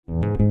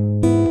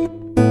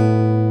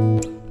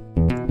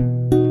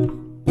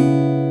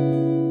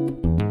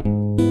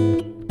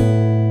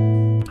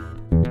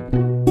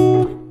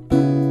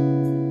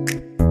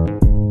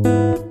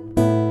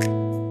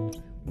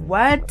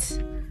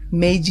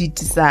made you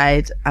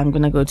decide I'm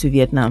gonna go to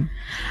Vietnam?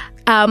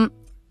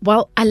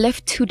 Well, I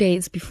left 2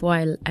 days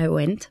before I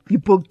went. You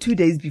booked 2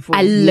 days before?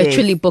 I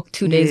literally booked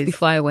 2 days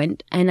before I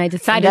went. And I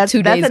decided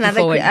 2 days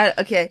before I went.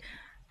 Okay.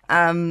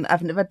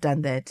 I've never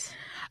done that.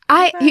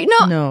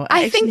 No,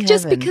 I think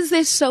just because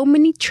there's so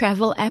many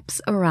travel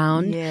apps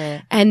around.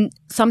 Yeah. And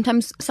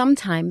sometimes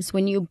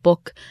when you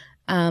book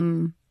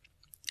a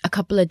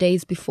couple of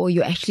days before,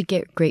 you actually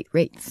get great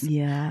rates.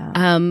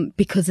 Yeah.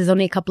 Because there's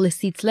only a couple of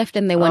seats left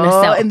and they want to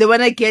sell. And they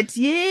want to get,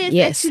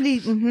 yes. Actually.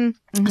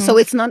 So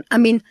it's not,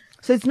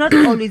 so it's not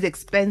always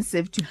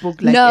expensive to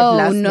book like at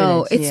last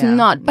minute. It's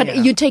not. But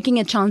you're taking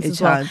a chance as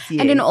well.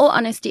 Yes. And in all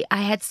honesty,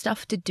 I had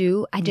stuff to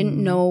do. I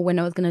didn't know when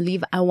I was going to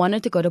leave. I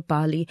wanted to go to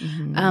Bali.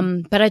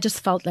 But I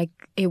just felt like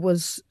it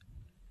was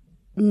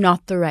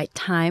not the right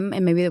time,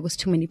 and maybe there was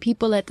too many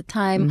people at the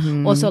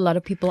time. Also, a lot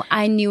of people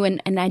I knew, and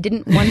I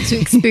didn't want to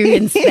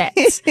experience that,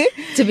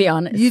 to be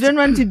honest. You don't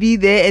want to be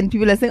there and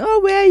people are saying,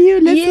 "Oh, where are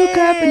you? Let's hook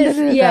up." And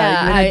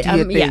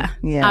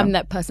I'm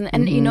that person.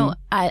 And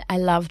I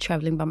love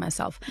traveling by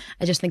myself.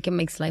 I just think it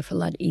makes life a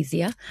lot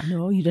easier.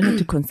 No, you don't have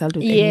to consult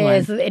with anyone.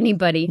 Yes, with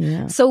anybody.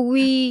 Yeah. So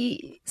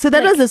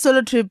that was a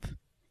solo trip.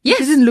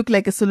 Yes. It didn't look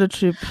like a solo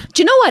trip.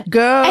 Do you know what?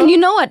 Girl. And you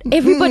know what?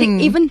 Everybody,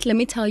 even, let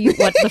me tell you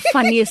what the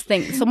funniest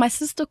thing. So my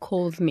sister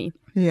called me.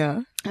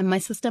 Yeah. And my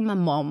sister and my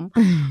mom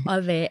are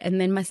there. And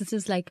then my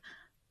sister's like,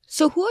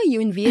 so who are you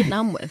in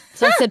Vietnam with?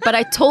 So I said, but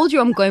I told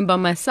you I'm going by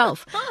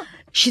myself.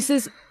 She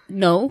says,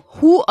 no,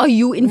 who are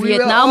you in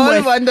Vietnam with?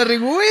 We were all wondering,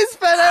 who is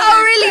Farah?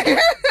 Oh, really?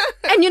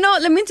 And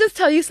let me just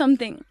tell you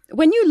something.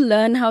 When you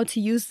learn how to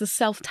use the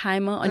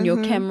self-timer on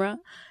your camera,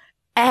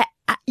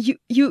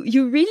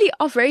 you really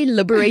are very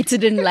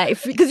liberated in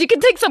life because you can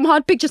take some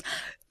hot pictures.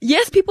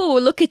 Yes, people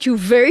will look at you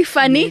very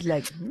funny.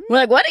 Like,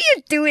 what are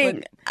you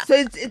doing? So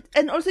it's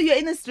and also you're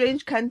in a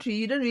strange country.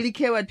 You don't really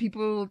care what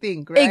people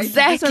think, right?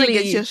 Exactly. You just want to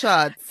get your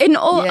shots. In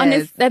all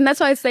honesty, and that's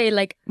why I say,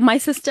 like, my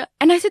sister,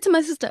 and I said to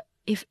my sister,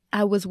 if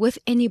I was with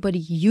anybody,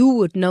 you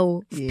would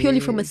know purely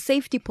from a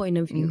safety point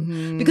of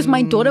view, because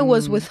my daughter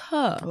was with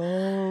her.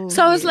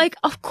 So I was like,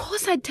 of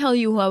course I'd tell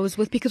you who I was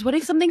with, because what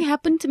if something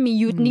happened to me?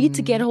 You'd need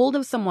to get hold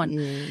of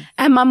someone.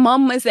 And my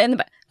mom was in the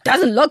back,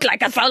 doesn't look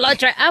like a solo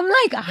trip. I'm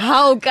like,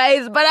 how,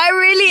 guys? But I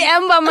really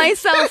am by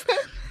myself.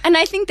 And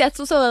I think that's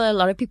also a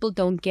lot of people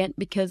don't get,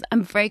 because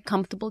I'm very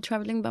comfortable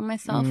traveling by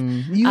myself.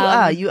 You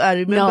are.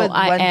 Remember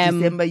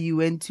December you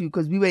went to,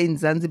 because we were in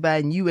Zanzibar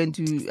and you went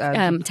to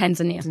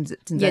Tanzania. Tanzania.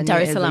 Yeah, Dar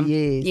es Salaam.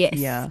 Yes.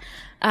 Yeah.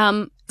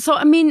 So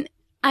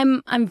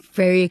I'm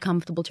very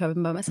comfortable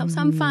traveling by myself.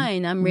 So I'm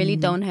fine. I really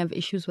don't have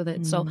issues with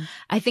it. So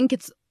I think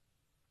it's,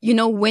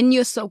 when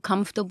you're so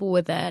comfortable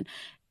with that.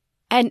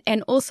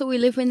 And also we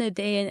live in a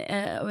day,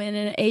 in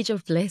an age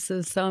of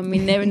blessers. So,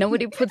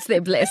 nobody puts their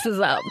blessers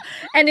up.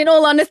 And in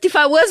all honesty, if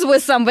I was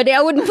with somebody,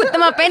 I wouldn't put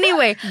them up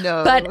anyway.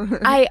 No. But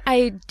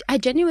I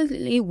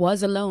genuinely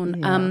was alone.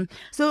 Yeah.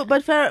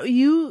 But Farah,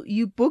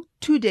 you booked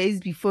 2 days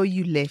before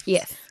you left.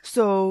 Yes.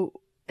 So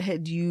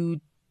had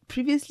you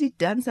previously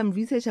done some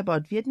research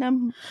about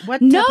Vietnam? What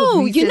type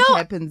of research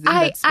happens in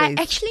that space? I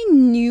actually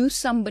knew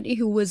somebody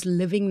who was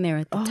living there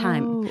at the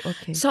time. Oh,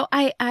 okay. So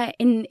I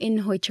in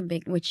Ho Chi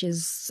Minh, which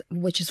is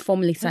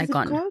formerly Saigon.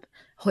 What's it called?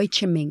 Ho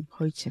Chi Minh.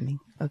 Ho Chi Minh.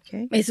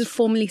 Okay. This is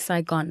formerly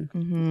Saigon.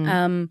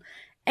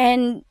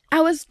 And I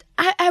was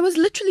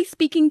literally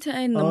speaking to her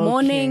in the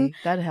morning.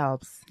 That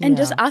helps. And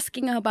just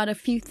asking her about a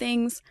few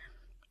things.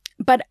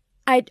 But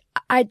I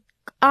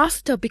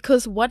asked her,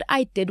 because what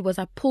I did was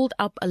I pulled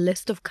up a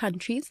list of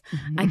countries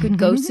I could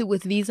go to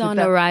with visa on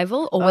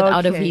arrival or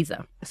without a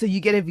visa. So you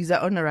get a visa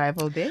on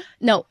arrival there?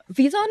 No,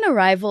 visa on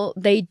arrival,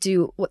 they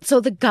do. So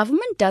the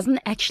government doesn't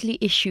actually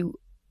issue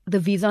the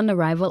visa on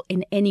arrival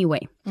in any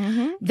way.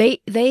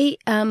 They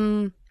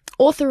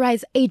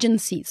authorize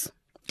agencies.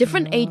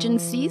 Different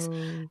agencies.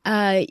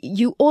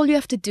 All you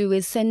have to do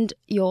is send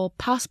your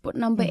passport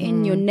number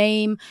in, your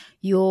name,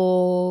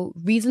 your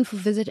reason for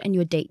visit, and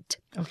your date.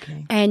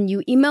 Okay. And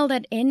you email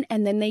that in,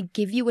 and then they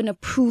give you an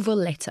approval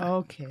letter.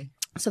 Okay.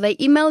 So they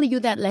email you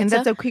that letter. And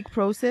that's a quick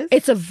process?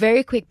 It's a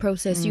very quick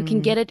process. You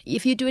can get it,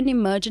 if you do an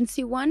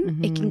emergency one,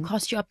 it can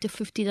cost you up to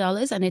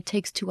 $50 and it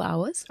takes 2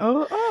 hours.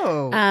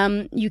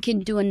 Oh. You can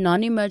do a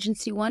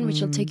non-emergency one,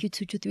 which will take you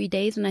 2 to 3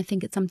 days, and I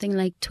think it's something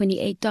like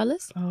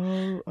 $28.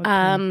 Oh,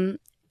 okay.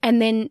 And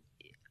then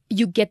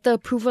you get the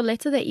approval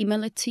letter, they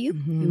email it to you.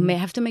 You may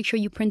have to make sure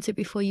you print it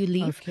before you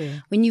leave.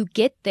 Okay. When you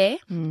get there,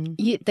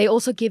 they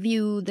also give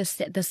you the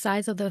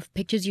size of the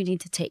pictures you need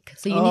to take.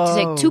 So you need to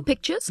take 2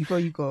 pictures before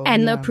you go,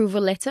 and the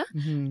approval letter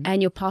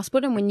and your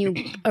passport. And when you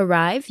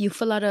arrive, you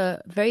fill out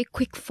a very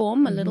quick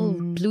form, a little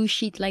blue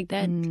sheet like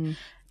that.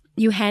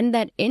 You hand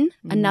that in,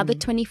 another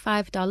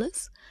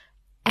 $25.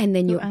 And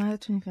then another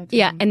 $25.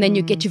 Yeah, and then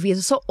you get your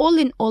visa. So all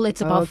in all, it's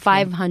about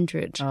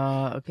 500.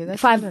 Okay,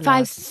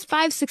 that's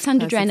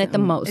 600 rand at the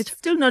most. It's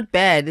still not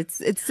bad.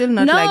 It's still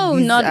not like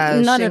these, not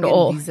at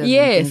all.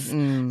 Yes.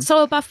 And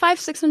So about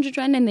 600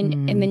 rand,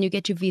 and then you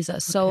get your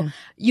visa. So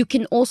you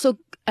can also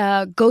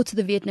go to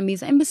the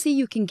Vietnamese embassy.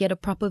 You can get a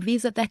proper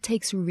visa. That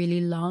takes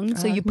really long.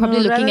 So you're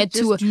probably looking at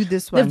do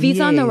this one. The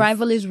visa on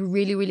arrival is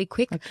really, really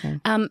quick. Okay.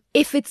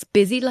 If it's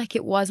busy like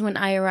it was when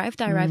I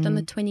arrived on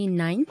the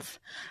 29th.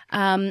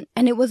 And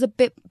it was a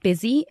bit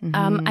busy.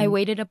 I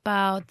waited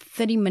about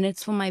 30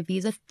 minutes for my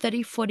visa,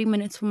 40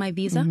 minutes for my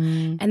visa.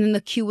 And then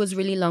the queue was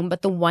really long.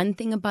 But the one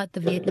thing about the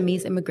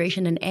Vietnamese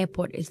immigration and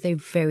airport is they're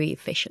very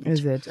efficient.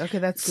 Is it? Okay,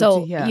 that's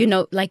good to hear. You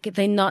know, like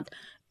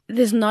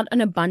there's not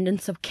an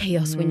abundance of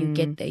chaos when you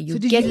get there. So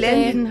did you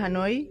land in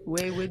Hanoi?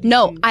 Where did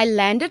you?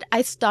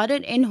 I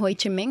started in Ho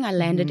Chi Minh. I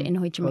landed in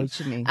Ho Chi Minh.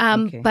 Ho Chi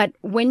Minh. Okay. But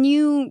when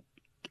you,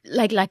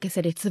 like I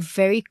said, it's a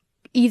very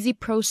easy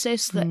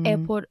process. The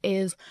airport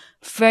is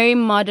very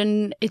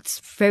modern. It's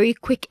very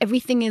quick.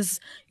 Everything is,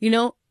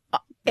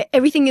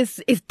 everything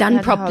is done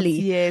That properly.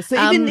 helps,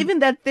 yeah. So even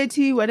that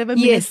 30 whatever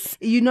minutes,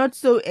 you're not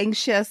so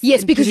anxious.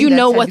 Yes, because you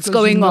know what's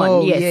going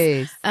on.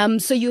 Yes.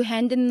 Yes. So you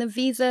hand in the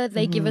visa,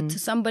 they give it to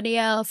somebody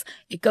else.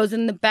 It goes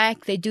in the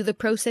back. They do the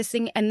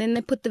processing, and then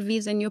they put the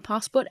visa in your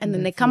passport, and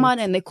then they come out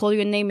and they call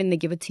your name and they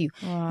give it to you.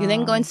 Wow. You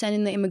then go and stand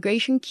in the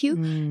immigration queue.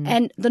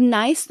 And the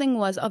nice thing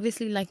was,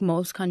 obviously, like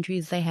most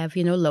countries, they have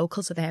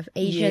locals, so they have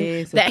Asian.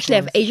 Yes, they actually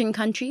have Asian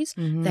countries.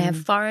 They have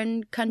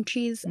foreign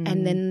countries,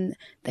 and then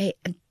they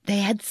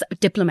had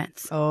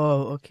diplomats.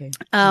 Oh, okay.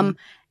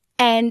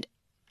 And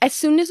as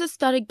soon as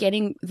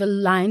the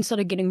line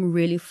started getting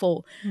really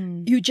full,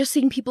 you just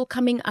seen people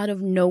coming out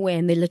of nowhere,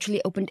 and they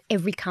literally opened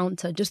every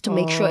counter just to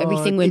make sure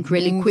everything went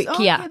really quick.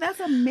 Oh, yeah, okay, that's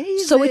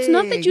amazing. So it's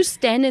not that you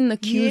stand in the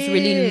queues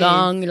really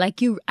long.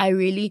 Like I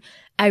really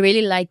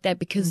like that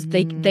because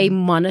they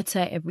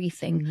monitor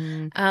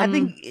everything. I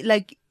think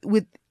like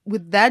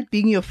with that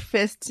being your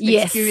first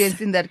experience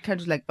in that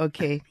country, like,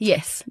 okay,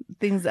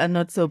 things are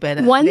not so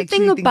bad. One Actually,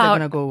 thing things are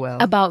gonna go well.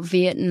 about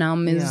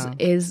Vietnam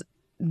is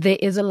there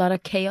is a lot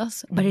of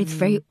chaos, but it's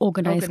very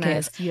organized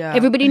chaos. Yeah.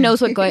 Everybody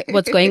knows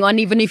what's going on,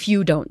 even if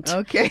you don't.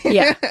 Okay.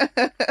 Yeah.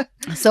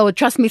 So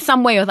trust me,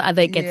 some way or the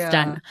other it gets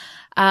done.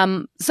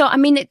 So I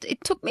mean,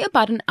 it took me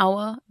about an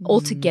hour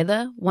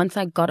altogether once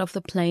I got off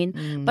the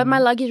plane, but my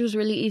luggage was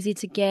really easy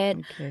to get.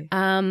 Okay.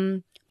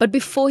 But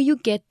before you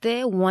get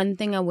there, one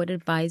thing I would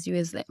advise you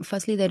is that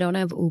firstly, they don't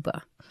have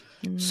Uber.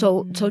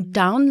 So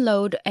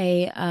download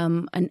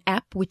an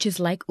app which is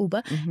like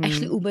Uber.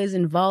 Actually, Uber is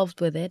involved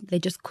with it. They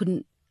just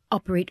couldn't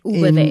operate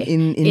Uber there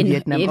in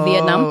Vietnam. In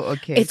Vietnam,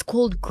 okay. It's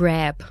called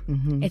Grab.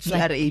 It's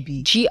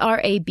G-R-A-B.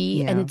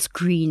 G-R-A-B, and it's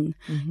green.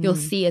 You'll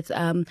see it's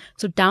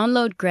so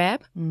download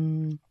Grab.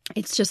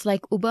 It's just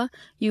like Uber.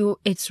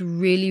 It's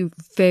really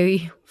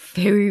very,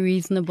 very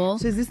reasonable.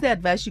 So is this the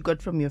advice you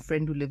got from your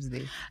friend who lives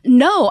there?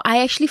 No,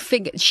 I actually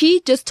figured.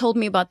 She just told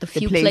me about the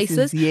few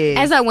places. Yes.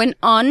 As I went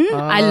on,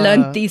 I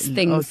learned these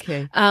things.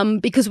 Okay.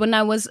 Because when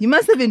I was... You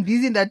must have been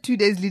busy in that 2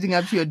 days leading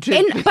up to your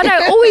trip. But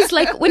I always,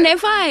 like,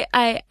 whenever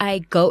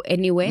I go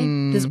anywhere,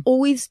 there's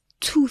always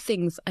two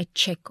things I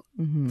check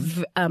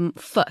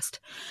first.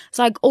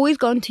 So I always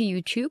go onto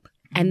YouTube.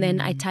 And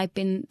then I type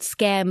in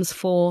scams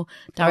for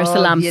Dar es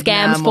Salaam,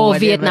 scams for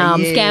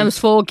Vietnam, scams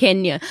for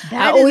Kenya.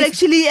 That is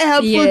actually a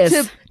helpful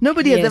tip.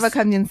 Nobody has ever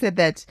come in and said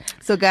that.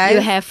 So guys,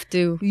 you have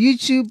to.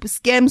 YouTube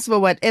scams for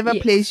whatever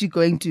place you're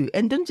going to.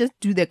 And don't just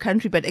do the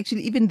country, but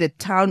actually even the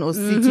town or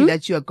city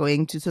that you are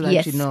going to, so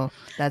that you know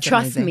that's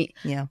Trust amazing. me.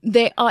 Yeah.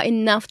 There are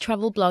enough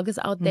travel bloggers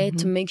out there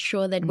to make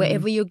sure that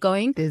wherever you're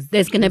going,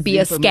 there's going to be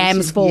a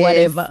scams for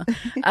whatever.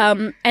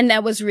 And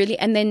that was really,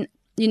 and then,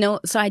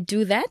 so I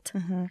do that.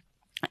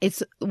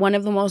 It's one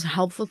of the most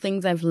helpful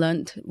things I've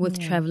learned with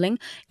traveling,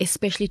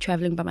 especially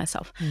traveling by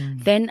myself.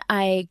 Then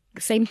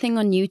same thing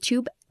on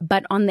YouTube,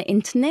 but on the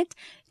internet,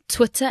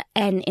 Twitter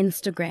and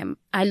Instagram.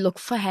 I look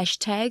for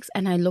hashtags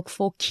and I look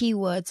for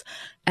keywords,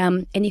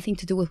 anything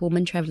to do with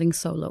women traveling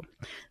solo.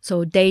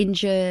 So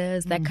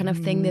dangers, that kind of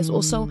thing. There's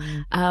also,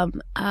 I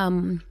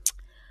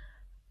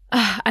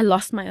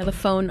lost my other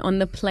phone on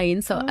the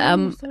plane. So,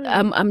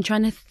 I'm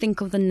trying to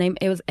think of the name.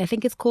 I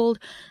think it's called,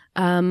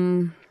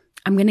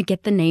 I'm going to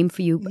get the name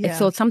for you. Yeah.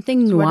 So it's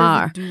something noir. So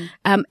what does it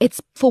do?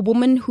 It's for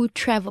women who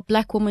travel,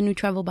 black women who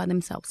travel by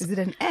themselves. Is it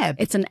an app?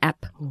 It's an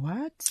app.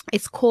 What?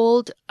 It's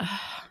called,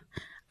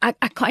 I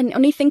can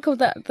only think of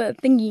the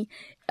thingy,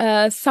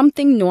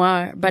 something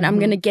noir, but I'm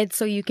going to get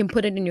so you can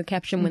put it in your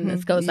caption when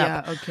this goes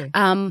up. Yeah,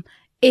 okay.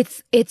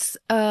 It's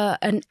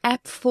an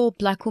app for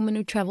black women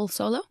who travel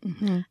solo.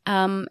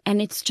 And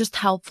it's just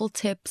helpful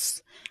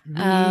tips.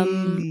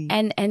 Really?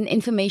 And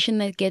information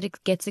that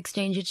gets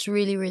exchanged. It's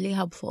really, really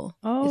helpful.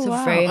 Oh, it's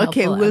wow. very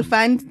helpful. Okay, we'll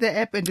find the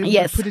app and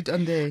we'll put it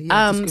on the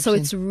description. So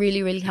it's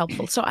really, really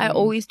helpful. So I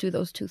always do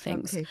those two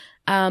things. Okay.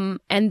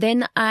 And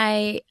then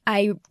I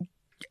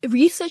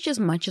research as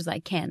much as I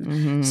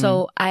can.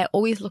 So I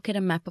always look at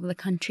a map of the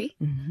country.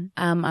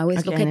 I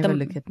always look at them.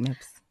 Look at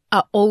maps.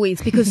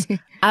 Always, because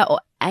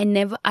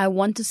I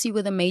want to see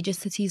where the major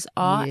cities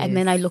are, and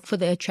then I look for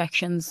the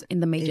attractions in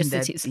the major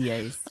cities.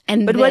 Yes.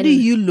 But what do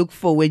you look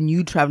for when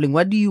you traveling?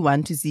 What do you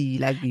want to see?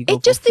 Like you go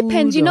it just for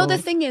depends. food, The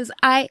thing is,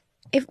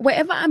 if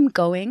wherever I'm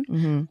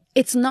going,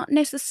 it's not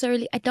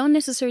necessarily. I don't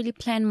necessarily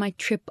plan my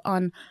trip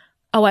on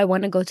oh, I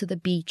want to go to the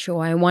beach,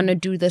 or I want to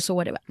do this or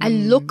whatever. I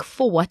look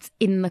for what's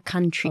in the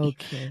country.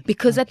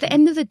 Because at the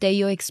end of the day,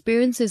 your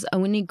experience is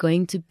only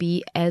going to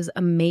be as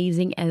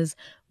amazing as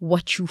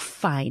what you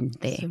find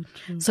there.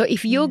 So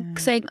if you're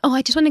saying, oh,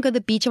 I just want to go to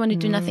the beach, I want to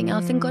do nothing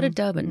else, then go to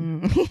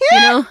Durban.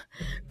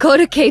 Go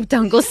to Cape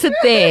Town, go sit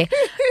there.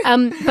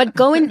 But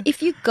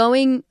if you're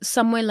going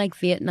somewhere like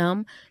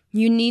Vietnam,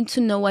 you need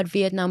to know what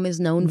Vietnam is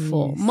known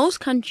for. Most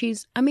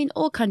countries,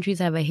 all countries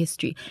have a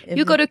history.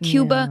 You go to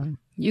Cuba,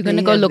 you're going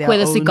to go look where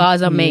the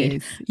cigars are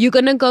made. You're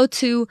going to go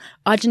to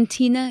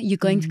Argentina, you're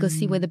going to go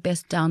see where the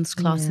best dance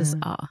classes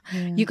are.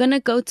 You're going to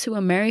go to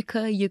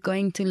America, you're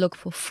going to look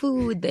for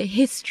food, the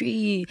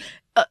history,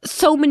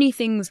 so many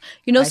things,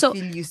 I feel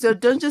you. So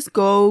don't just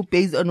go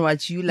based on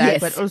what you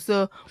like, but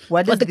also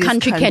what the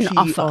country can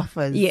offer,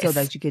 so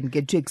that you can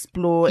get to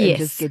explore and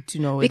just get to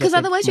know. Because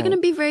otherwise you're going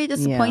to be very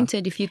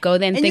disappointed if you go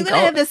there and think, you're going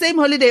to have the same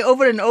holiday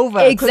over and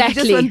over.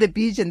 Exactly. You just want the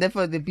beach, and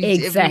therefore the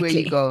beach everywhere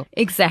you go.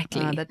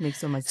 Exactly. That makes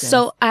so much sense.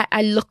 So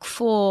I look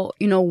for,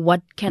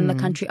 what can the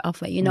country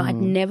offer. I'd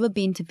never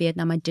been to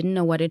Vietnam. I didn't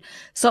know what it.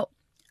 So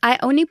I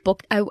only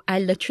booked. I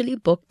literally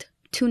booked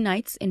 2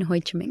 nights in Ho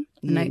Chi Minh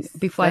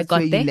before I got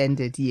there. That's where you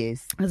landed,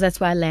 yes.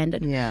 That's where I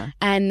landed. Yeah.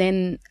 And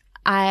then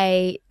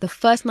the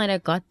first night I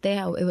got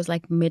there, it was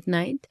like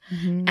midnight.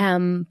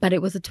 But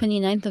it was the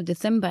 29th of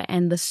December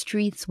and the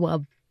streets were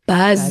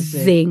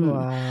buzzing.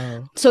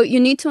 Wow. So you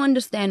need to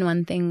understand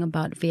one thing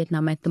about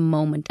Vietnam at the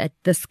moment, at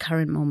this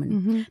current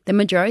moment. The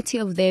majority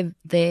of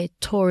their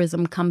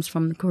tourism comes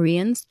from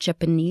Koreans,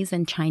 Japanese,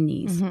 and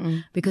Chinese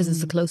because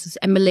it's the closest,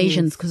 and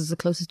Malaysians because it's the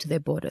closest to their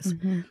borders.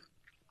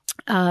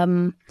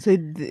 So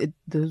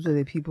those were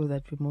the people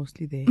that were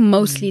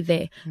mostly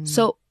there.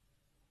 So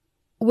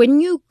when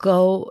you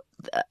go,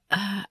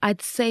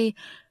 I'd say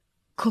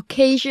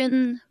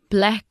Caucasian,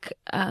 Black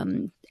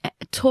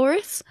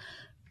tourists,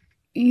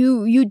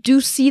 you do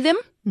see them,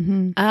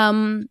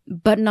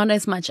 but not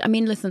as much.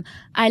 Listen,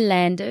 I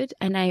landed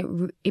and I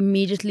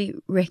immediately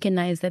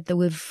recognized that there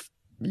were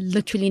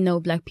literally no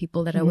Black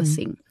people that I was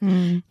seeing.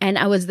 And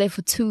I was there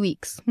for 2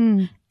 weeks.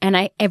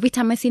 And every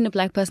time I seen a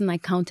Black person, I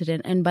counted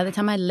it. And by the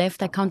time I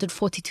left, I counted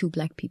 42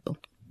 Black people.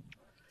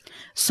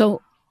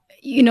 So,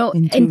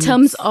 in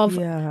terms of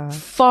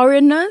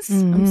foreigners,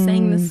 I'm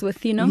saying this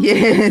with,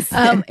 Yes.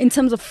 In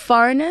terms of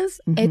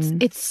foreigners,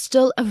 it's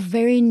still a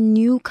very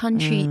new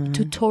country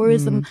to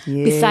tourism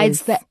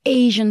besides the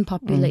Asian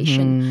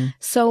population.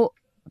 So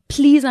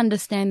please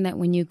understand that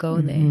when you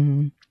go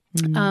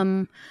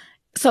there.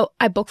 So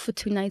I booked for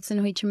 2 nights in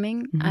Ho Chi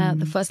Minh.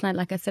 The first night,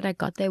 like I said, I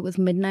got there, it was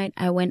midnight.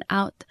 I went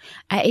out.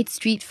 I ate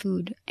street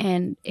food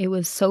and it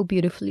was so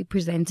beautifully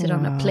presented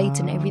on a plate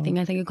and everything.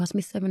 I think it cost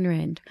me 7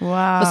 rand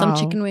for some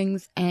chicken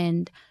wings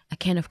and a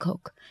can of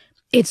Coke.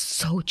 It's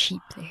so cheap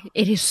there.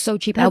 It is so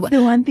cheap. That's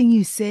the one thing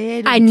you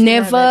said.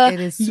 It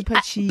is super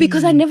cheap.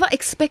 Because I never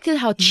expected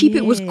how cheap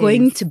it was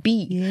going to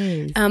be.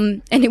 Yes.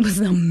 And it was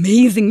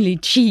amazingly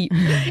cheap.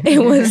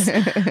 It was,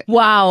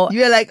 wow.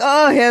 You were like,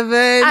 oh,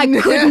 heaven.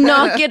 I could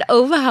not get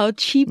over how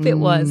cheap it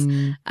was.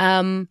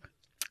 And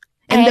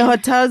the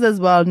hotels as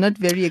well, not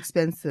very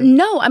expensive.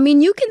 No,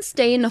 you can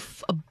stay in a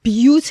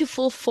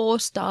beautiful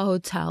 4-star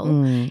hotel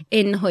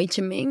in Ho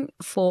Chi Minh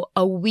for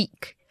a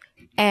week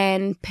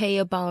and pay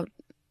about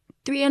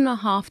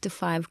 3.5 to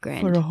 5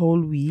 grand for a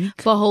whole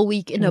week. For a whole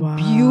week in a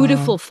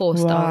beautiful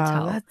 4-star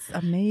hotel. That's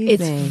amazing.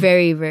 It's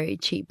very, very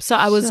cheap. So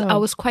I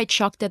was quite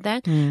shocked at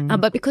that.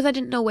 But because I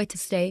didn't know where to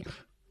stay,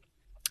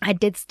 I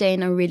did stay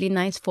in a really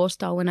nice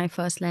 4-star when I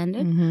first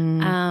landed.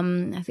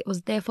 I think I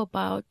was there for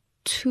about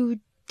 2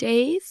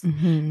 days.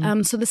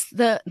 So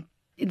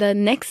the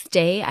next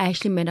day, I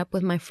actually met up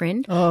with my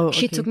friend. Oh, okay.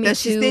 She took me Does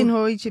she stay in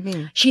Ho Chi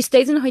Minh? She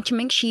stays in Ho Chi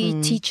Minh. She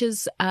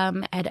teaches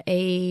at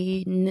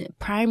a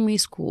primary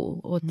school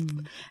or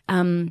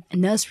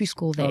nursery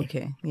school there.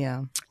 Okay,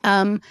 yeah.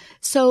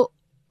 So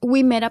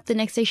we met up the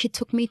next day. She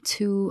took me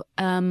to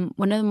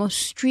one of the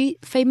most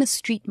famous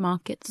street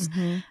markets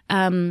in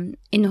Ho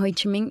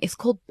Chi Minh. It's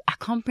called, I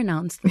can't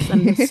pronounce this.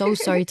 I'm so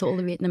sorry to all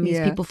the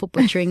Vietnamese people for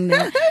butchering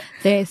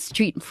their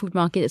street food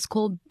market. It's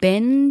called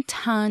Ben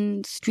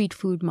Tan Street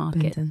Food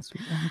Market.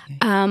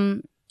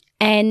 Okay.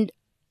 And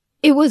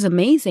it was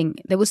amazing.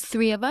 There was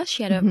 3 of us.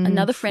 She had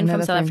another friend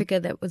from South Africa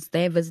that was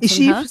there visiting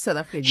her. Is she South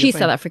African? She's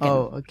South African.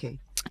 Oh, okay.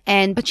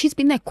 But she's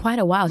been there quite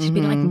a while. She's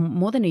been like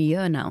more than a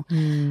year now.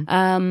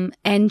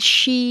 And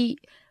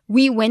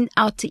we went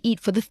out to eat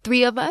for the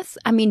 3 of us.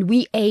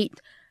 We ate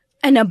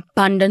an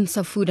abundance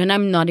of food, and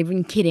I'm not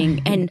even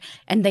kidding. And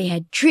they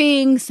had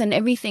drinks and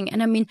everything.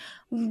 And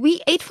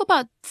we ate for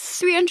about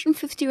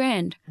 350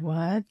 rand.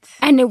 What?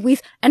 And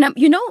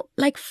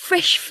like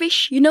fresh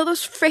fish,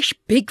 those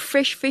big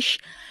fresh fish.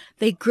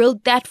 They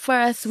grilled that for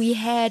us. We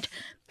had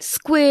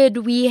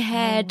squid. We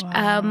had,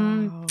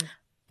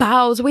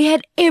 bows. We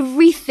had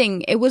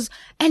everything. It was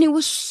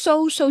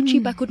so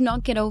cheap. I could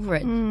not get over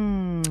it.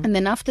 And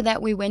then after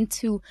that, we went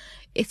to,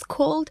 it's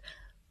called,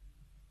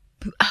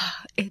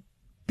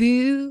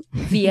 Bu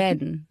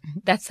Vien.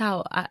 That's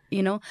how,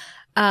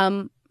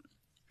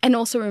 And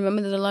also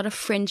remember there's a lot of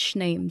French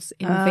names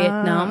in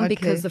Vietnam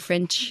because the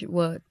French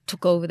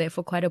took over there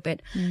for quite a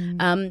bit.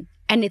 And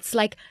it's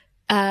like,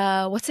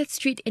 what's that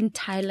street in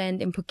Thailand,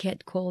 in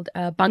Phuket called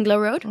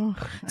Bangla Road? Oh,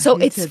 so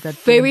it's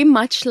very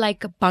much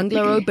like a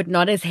Bangla Road, but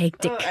not as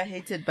hectic. Oh, I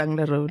hated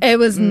Bangla Road. It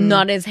was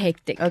not as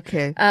hectic.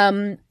 Okay.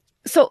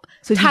 So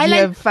Thailand, did you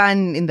have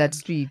fun in that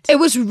street? It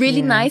was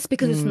really nice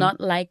because it's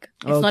not like,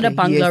 it's not a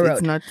Bangla Road.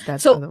 It's not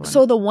that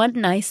so the one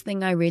nice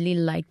thing I really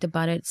liked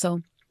about it,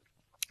 so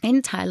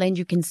in Thailand,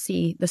 you can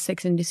see the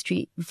sex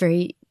industry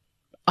very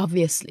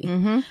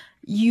obviously.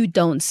 You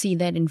don't see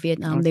that in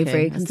Vietnam. Okay. They're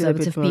very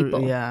conservative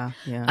people. Yeah.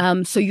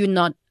 So you're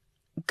not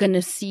going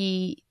to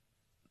see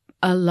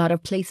a lot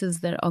of places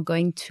that are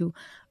going to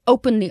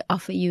openly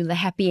offer you the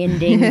happy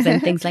endings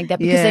and things like that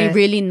because they're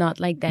really not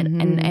like that.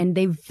 And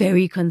they're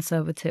very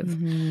conservative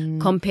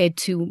compared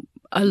to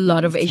a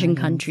lot of Asian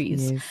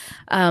countries.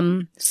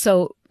 Yes.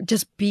 So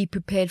just be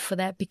prepared for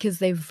that because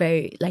they're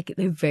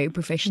very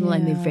professional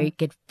and they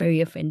get very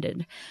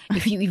offended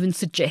if you even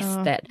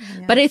suggest that.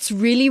 Yeah. But it's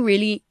really,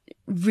 really,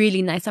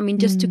 really nice. I mean,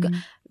 just to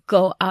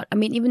go out. I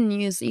mean, even New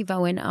Year's Eve, I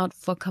went out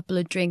for a couple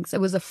of drinks.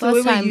 It was the first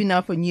time. So where were you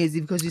now for New Year's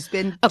Eve? Because you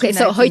spent Ho Chi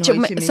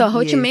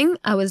Minh. Minh,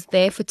 I was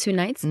there for 2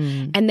 nights.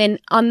 And then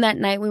on that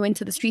night, we went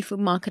to the street food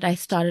market. I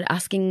started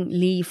asking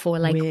Lee for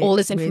all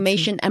this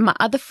information. And my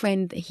other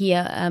friend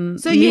here,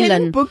 so you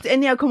hadn't booked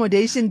any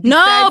accommodation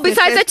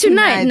besides that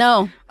tonight?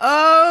 No.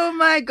 Oh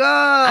my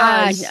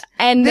gosh.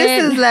 And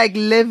this is like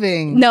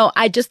living. No,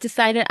 I just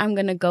decided I'm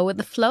going to go with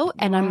the flow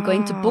and I'm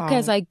going to book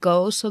as I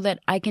go so that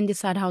I can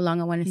decide how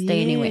long I want to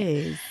stay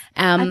anywhere.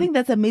 I think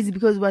that's amazing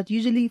because what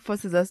usually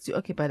forces us to,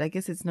 okay, but I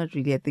guess it's not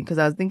really a thing because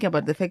I was thinking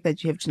about the fact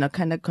that you have to now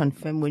kind of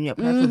confirm when you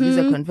apply for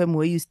visa, confirm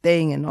where you're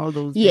staying and all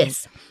those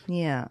things.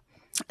 Yeah.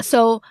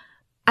 So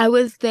I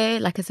was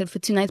there, like I said, for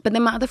 2 nights. But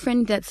then my other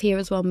friend that's here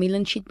as well,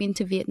 Milan, she'd been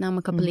to Vietnam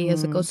a couple of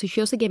years ago. So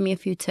she also gave me a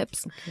few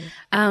tips.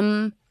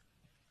 Okay.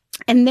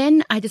 And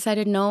then I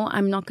decided, no,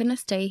 I'm not going to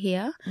stay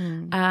here.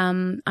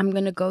 I'm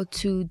going to go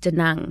to Da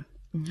Nang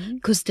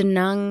because Da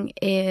Nang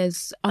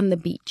is on the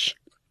beach.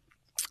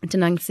 Da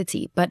Nang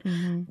city. But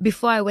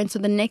before I went, so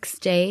the next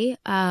day,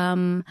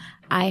 I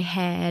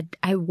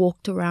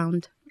walked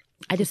around.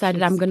 I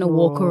decided I'm going to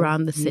walk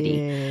around the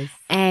city.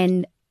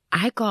 And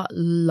I got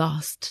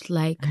lost.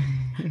 Like,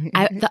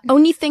 the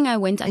only thing I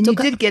went, you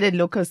did get a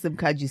local SIM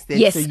card, you said.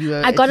 Yes, so you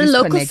were I got a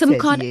local SIM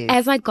card yes.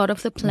 as I got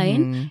off the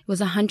plane. It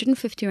was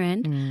 150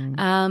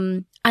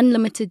 Rand,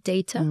 unlimited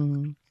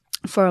data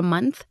for a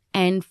month.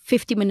 And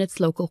 50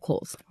 minutes local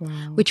calls,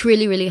 which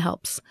really, really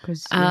helps.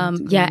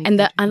 And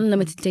the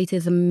unlimited data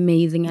is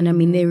amazing. And I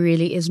mean, there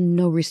really is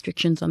no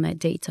restrictions on that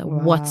data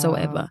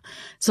whatsoever.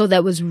 So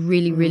that was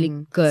really, really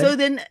good. So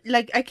then,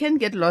 like, I can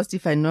get lost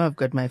if I know I've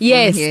got my phone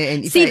here.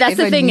 And see, that's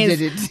the thing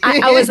is,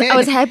 I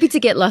was happy to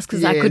get lost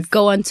because I could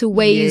go onto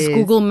Waze,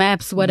 Google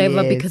Maps,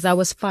 whatever, because I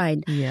was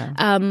fine. Yeah.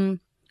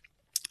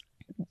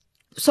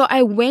 So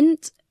I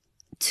went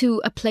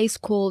to a place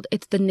called,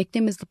 the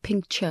nickname is the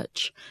Pink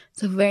Church.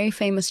 It's a very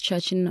famous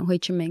church in Ho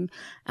Chi Minh.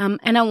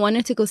 And I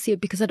wanted to go see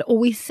it because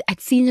I'd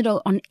seen it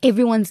on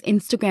everyone's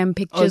Instagram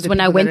pictures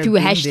when I went through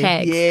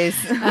hashtags. Yes.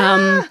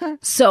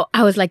 So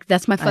I was like,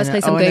 that's my first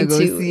place I'm going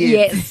to.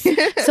 Yes.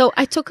 So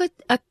I took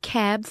a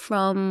cab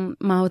from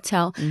my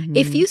hotel.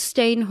 If you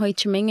stay in Ho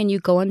Chi Minh and you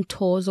go on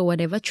tours or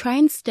whatever, try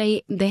and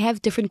stay. They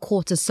have different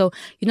quarters. So,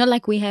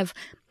 like we have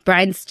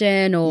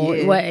Bryanston or,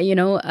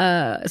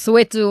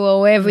 Soweto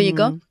or wherever you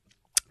go.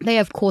 They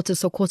have quarters,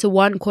 so quarter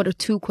 1, quarter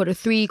 2, quarter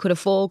 3, quarter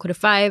 4, quarter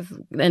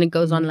 5, and it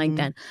goes on like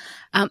that.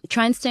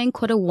 Try and stay in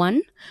quarter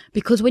 1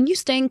 because when you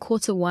stay in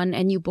quarter 1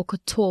 and you book a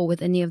tour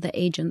with any of the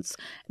agents,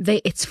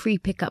 it's free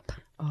pickup.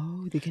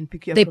 Oh, they can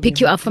pick you up. They pick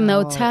you up from the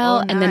hotel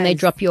and then they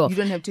drop you off. You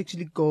don't have to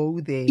actually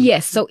go there.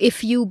 Yes. So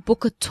if you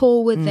book a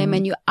tour with them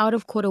and you're out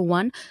of quarter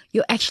 1,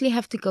 you actually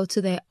have to go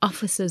to their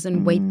offices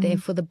and wait there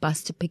for the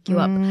bus to pick you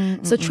up.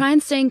 So try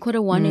and stay in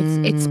quarter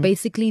 1. It's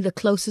basically the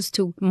closest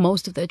to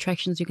most of the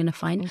attractions you're going to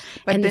find.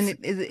 But and then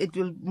it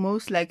will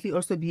most likely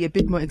also be a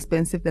bit more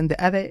expensive than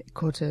the other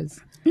quarters.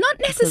 Not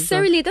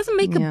necessarily. It doesn't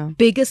make a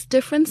biggest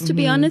difference, to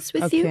be honest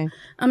with you.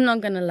 I'm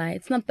not going to lie.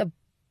 It's not the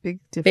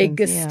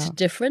biggest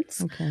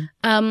difference. Okay.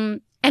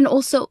 And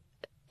also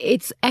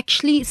it's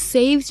actually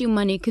saves you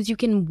money because you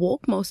can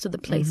walk most of the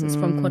places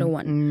from quarter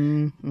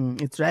 1.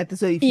 It's right.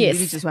 So if you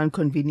really just want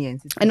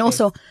convenience. And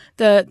also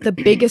the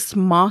biggest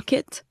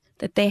market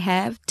that they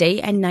have,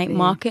 day and night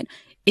market,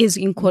 is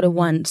in quarter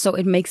 1. So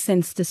it makes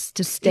sense to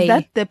stay. Is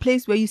that the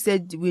place where you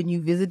said when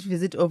you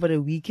visit over a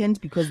weekend?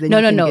 Because then you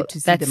can get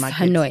to see the market.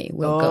 Hanoi.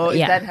 We'll go.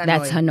 Yeah,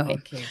 that's Hanoi.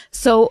 Okay.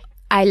 So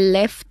I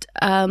left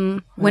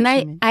when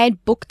I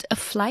had booked a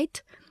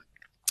flight.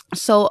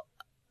 So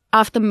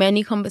after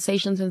many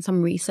conversations and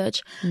some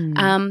research,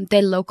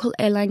 their local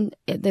airline,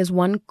 there's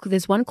one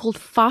called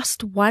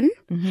Fast One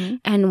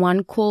and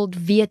one called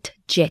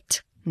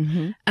Vietjet.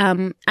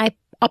 I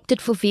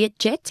opted for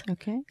Vietjet.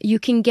 Okay. You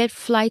can get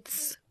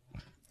flights.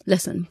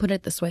 Listen, put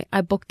it this way.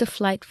 I booked a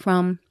flight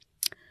from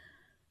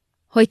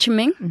Ho Chi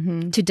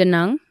Minh to Da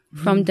Nang,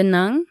 from Da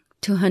Nang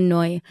to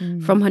Hanoi.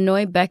 From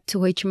Hanoi back to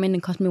Ho Chi Minh,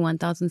 it cost me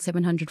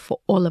 1,700 for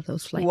all of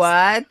those flights.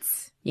 What?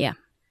 Yeah.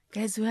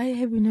 Guys, why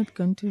have we not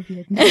gone to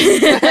Vietnam?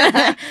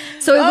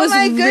 So it was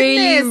my really,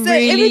 goodness. So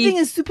really... everything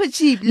is super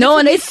cheap. No,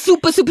 and it's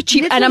super, super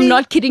cheap. And I'm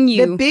not kidding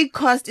you. The big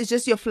cost is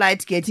just your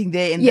flight getting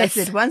there, and that's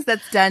it. Once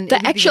that's done,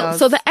 the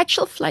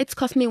actual flights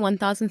cost me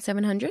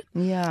 1,700.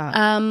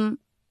 Yeah.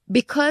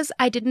 Because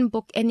I didn't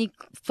book any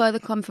further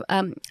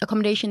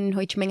accommodation in Ho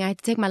Chi Minh, I had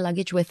to take my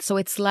luggage with. So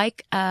it's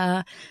like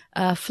a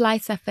fly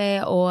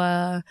safari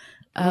or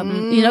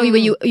you know, where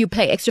you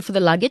pay extra for the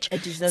luggage.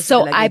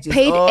 So I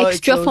paid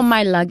extra for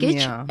my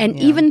luggage,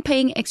 even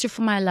paying extra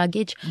for my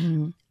luggage.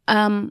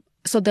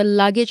 So the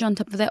luggage on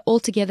top of that,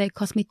 altogether, it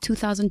cost me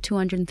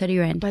 2,230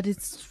 rand. But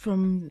it's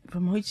from Ho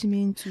Chi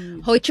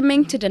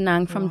Minh to Da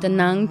Nang, from Da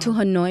Nang to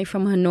Hanoi,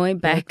 from Hanoi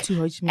back to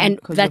Ho Chi Minh, and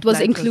that was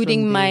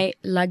including my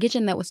luggage,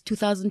 and that was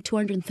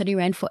 2,230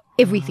 rand for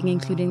everything,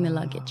 including the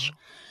luggage.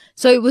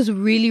 So it was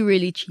really,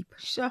 really cheap.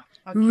 Sure.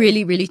 Okay.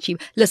 Really, really cheap.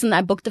 Listen,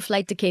 I booked a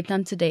flight to Cape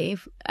Town today,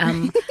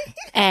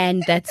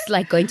 and that's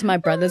like going to my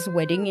brother's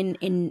wedding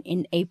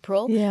in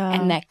April,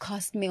 and that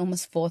cost me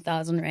almost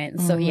 4,000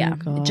 rand. So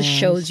it just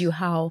shows you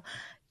how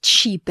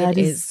cheap it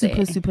is.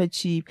 Super, super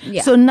cheap.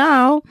 Yeah. So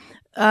now,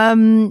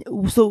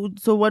 so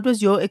what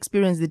was your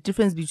experience? The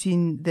difference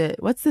between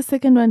what's the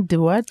second one?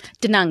 Da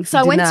Nang. So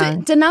I went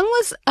to Da Nang.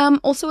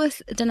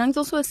 Da Nang's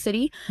also a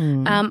city.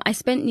 I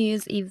spent New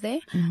Year's Eve there.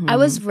 I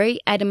was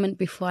very adamant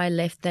before I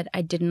left that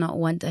I did not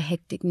want a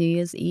hectic New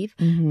Year's Eve,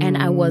 and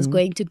I was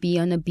going to be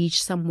on a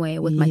beach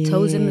somewhere with my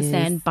toes in the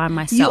sand by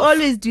myself. You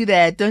always do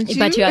that, don't you?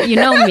 But you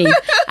know me.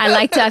 I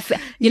like to.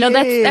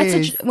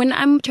 That's when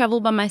I'm travel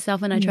by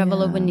myself and I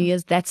travel over New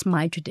Year's. That's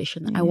my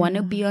tradition. I want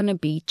to be on a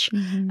beach.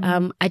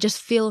 I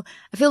feel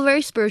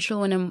very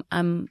spiritual when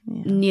I'm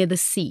near the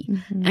sea,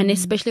 and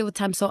especially with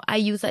time. So I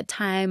use that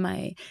time.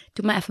 I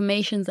do my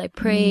affirmations. I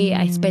pray.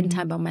 I spend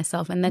time by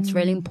myself, and that's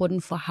really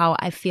important for how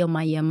I feel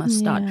my year must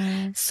start.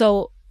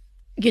 So,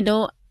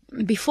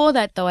 before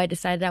that though, I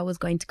decided I was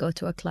going to go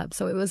to a club.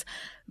 So it was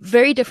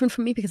very different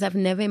for me because I've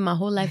never in my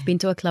whole life been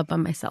to a club by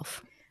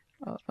myself.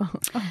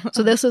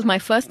 So this was my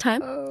first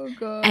time,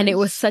 and it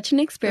was such an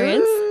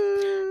experience.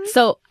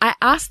 So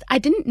I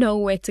didn't know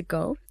where to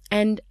go.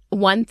 And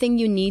one thing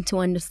you need to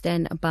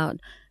understand about,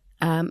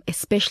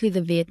 especially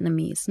the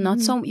Vietnamese,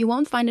 you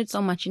won't find it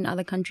so much in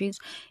other countries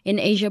in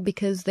Asia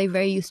because they're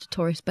very used to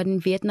tourists. But in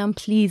Vietnam,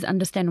 please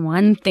understand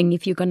one thing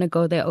if you're going to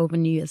go there over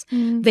New Year's.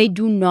 They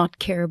do not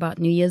care about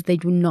New Year's. They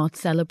do not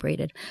celebrate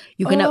it.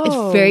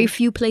 It's very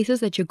few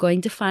places that you're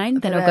going to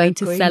find that are going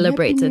to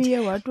celebrate it.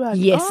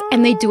 Yes,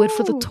 and they do it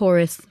for the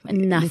tourists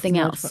and nothing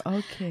else.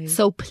 Okay.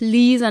 So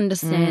please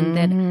understand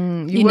that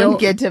you won't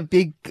get a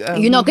big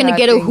you're not going to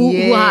get a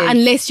hoo-ha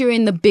unless you're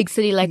in the big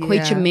city like Ho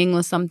Chi Minh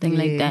or something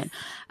like that.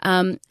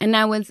 And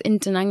I was in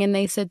Da Nang and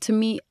they said to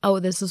me,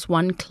 this is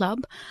one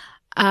club.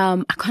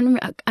 I can't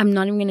remember. I'm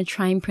not even going to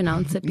try and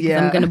pronounce it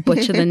because I'm going to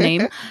butcher the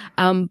name.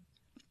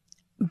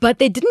 But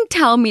they didn't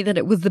tell me that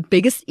it was the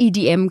biggest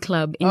EDM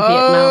club in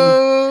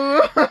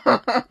Vietnam.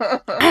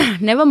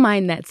 Never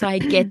mind that. So I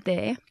get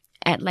there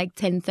at like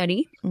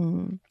 10:30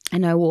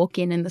 and I walk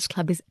in and this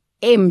club is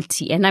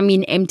empty. And I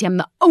mean empty. I'm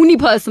the only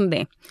person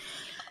there.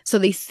 So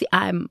they see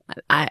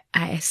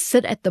I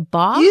sit at the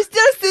bar. You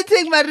still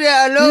sitting,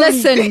 Maria, alone?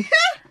 Listen,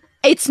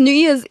 it's New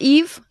Year's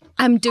Eve.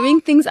 I'm doing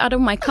things out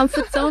of my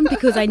comfort zone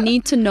because I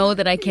need to know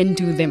that I can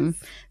do them.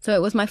 So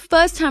it was my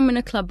first time in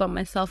a club by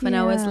myself, and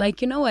I was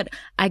like, you know what?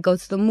 I go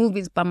to the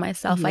movies by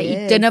myself. I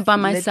eat dinner by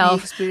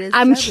myself.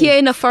 I'm here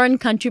in a foreign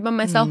country by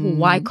myself.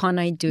 Why can't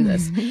I do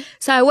this?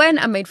 So I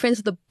went, I made friends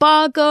with the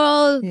bar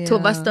girl. Two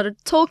of us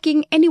started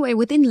talking. Anyway,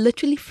 within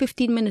literally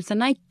 15 minutes,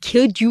 and I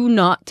kid you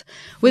not,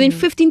 within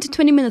 15 to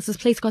 20 minutes, this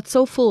place got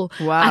so full.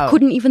 Wow. I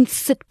couldn't even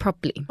sit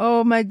properly.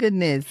 Oh my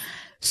goodness.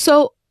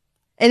 So,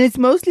 and it's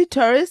mostly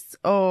tourists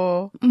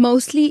or?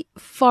 Mostly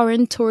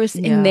foreign tourists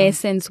in their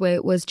sense, where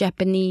it was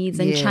Japanese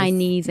and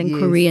Chinese and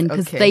Korean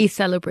because they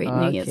celebrate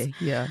New Year's.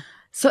 Yeah.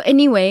 So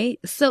anyway,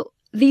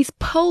 these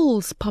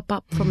poles pop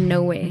up from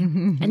nowhere.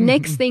 And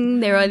next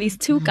thing, there are these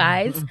two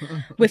guys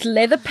with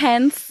leather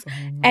pants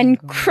and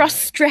cross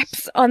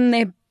straps on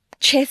their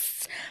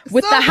chests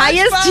with the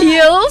highest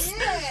heels.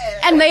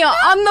 And they are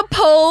on the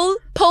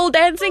pole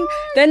dancing.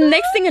 Then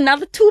next thing,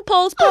 another two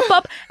poles pop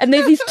up, and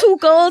there's these two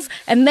girls,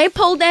 and they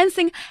pole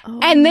dancing.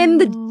 And then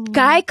the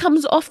guy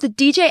comes off the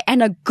DJ,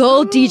 and a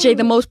girl DJ,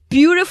 the most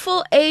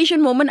beautiful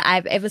Asian woman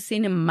I've ever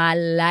seen in my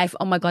life.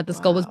 Oh my God, this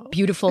girl was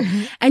beautiful.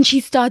 And she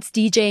starts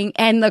DJing,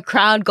 and the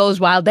crowd goes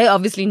wild. They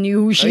obviously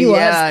knew who she was.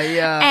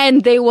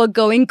 And they were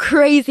going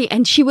crazy.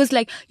 And she was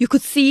like, you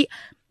could see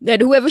that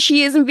whoever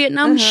she is in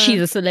Vietnam,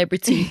 she's a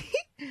celebrity.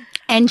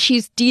 And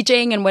she's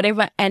DJing and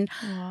whatever. And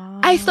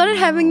I started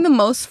having the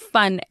most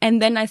fun.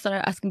 And then I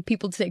started asking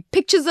people to take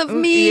pictures of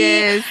me.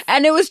 Yes.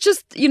 And it was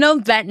just,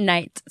 that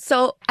night.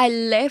 So I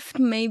left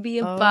maybe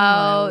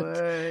about...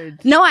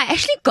 No, I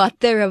actually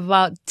got there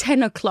about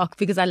 10 o'clock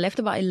because I left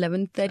about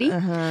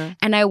 11:30.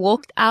 And I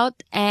walked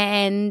out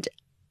and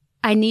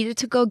I needed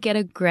to go get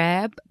a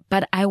Grab,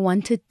 but I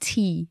wanted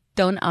tea.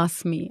 don't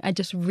ask me. I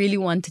just really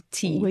wanted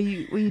tea.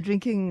 Were you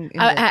drinking?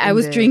 I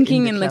was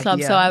drinking in the club.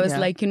 Yeah, so I was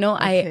like,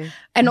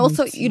 and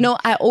also,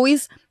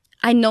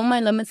 I know my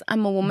limits.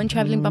 I'm a woman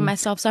traveling by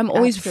myself. So I'm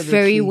always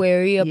very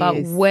wary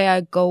about where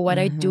I go, what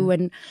I do.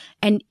 And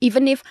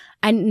even if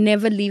I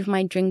never leave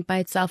my drink by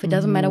itself, it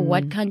doesn't matter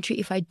what country.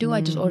 If I do, I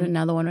just order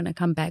another one when I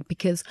come back,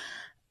 because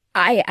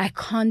I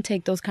can't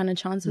take those kind of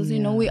chances.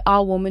 We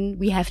are women.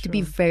 We have to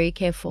be very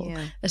careful.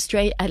 Yeah.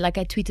 Like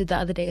I tweeted the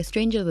other day, a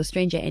stranger is a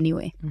stranger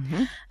anyway.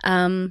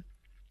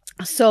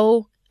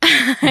 So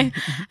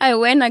I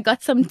went, I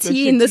got some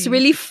tea in this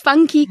really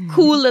funky,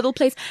 cool little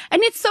place.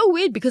 And it's so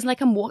weird because like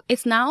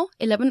it's now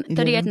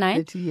 11:30 at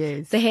night.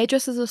 Yes. The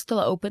hairdressers are still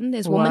open.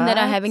 There's women that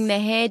are having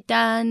their hair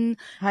done,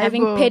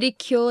 having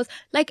pedicures.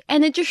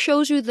 And it just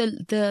shows you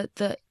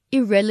the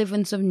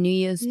irrelevance of New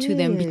Year's to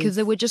them, because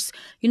they were just,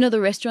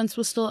 the restaurants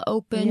were still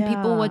open. Yeah.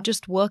 People were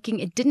just working.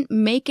 It didn't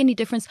make any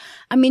difference.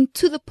 I mean,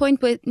 to the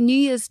point where New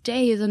Year's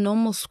Day is a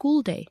normal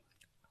school day.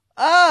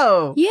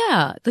 Oh.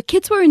 Yeah. The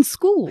kids were in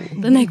school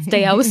the next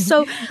day. I was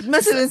so... It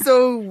must have been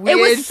so weird for you.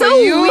 It was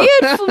so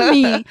weird for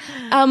me.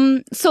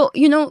 So,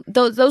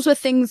 those were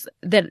things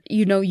that,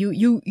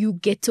 you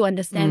get to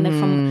understand that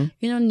from,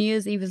 New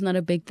Year's Eve is not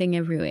a big thing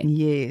everywhere.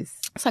 Yes.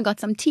 So I got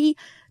some tea,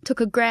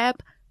 took a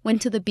grab,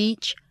 went to the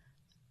beach.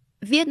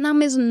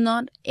 Vietnam is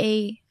not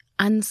a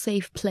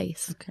unsafe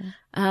place. Okay.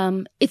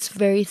 It's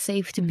very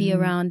safe to be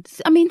around.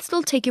 I mean,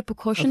 still take your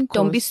precaution.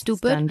 Don't be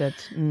stupid. Standard.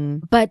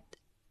 But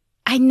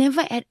I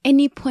never at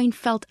any point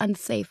felt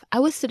unsafe. I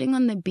was sitting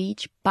on the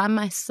beach by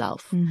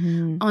myself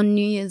on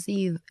New Year's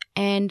Eve,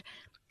 and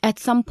at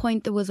some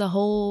point there was a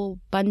whole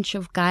bunch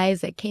of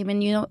guys that came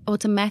in,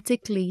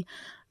 automatically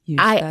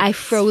I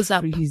froze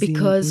up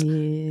because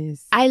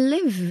I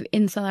live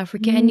in South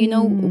Africa,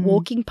 and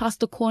walking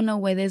past a corner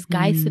where there's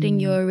guys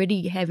sitting, you're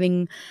already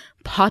having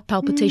heart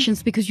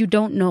palpitations because you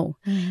don't know.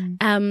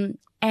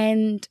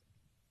 And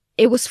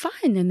it was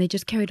fine, and they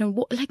just carried on.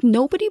 Like,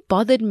 nobody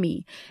bothered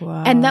me.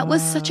 Wow. And that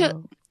was such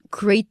a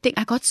great thing.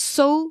 I got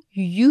so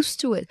used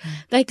to it.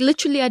 Like,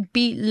 literally, I'd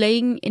be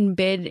laying in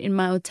bed in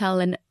my hotel,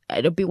 and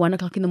it'd be 1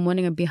 o'clock in the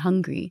morning. I'd be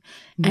hungry,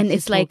 and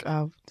it's like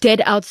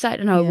dead outside,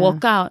 and I would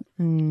walk out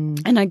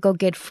and I'd go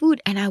get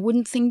food, and I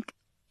wouldn't think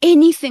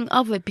anything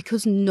of it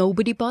because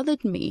nobody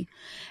bothered me.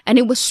 And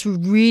it was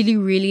really,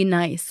 really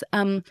nice.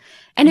 And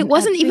it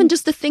wasn't even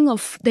just a thing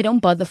of they don't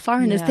bother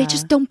foreigners. They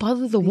just don't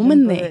bother the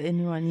woman there.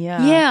 Anyone,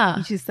 yeah.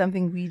 Which is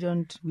something we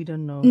don't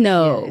know.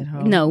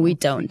 No, we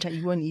don't.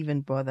 You won't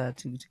even bother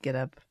to get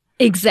up.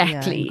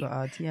 Exactly. And go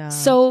out. Yeah.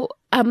 So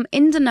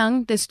in Da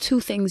Nang, there's two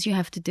things you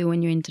have to do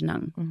when you're in Da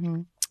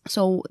Nang.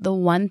 So the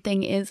one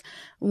thing is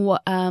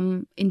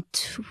in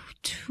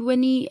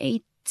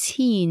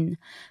 2018,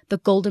 the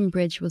Golden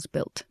Bridge was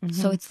built.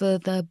 So it's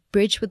the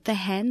bridge with the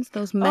hands,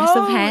 those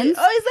massive hands.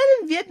 Oh, is that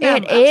in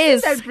Vietnam? It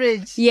is. That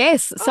bridge.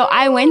 Yes. So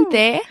I went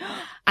there.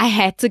 I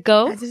had to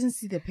go. I didn't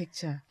see the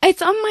picture.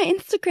 It's on my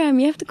Instagram.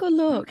 You have to go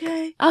look.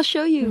 Okay. I'll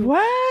show you.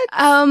 What?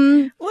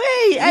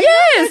 Wait.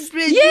 Yes.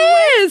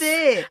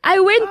 Yes. I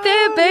went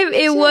there, babe.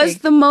 It was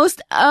the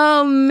most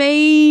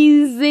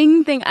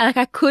amazing thing.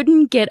 I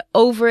couldn't get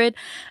over it.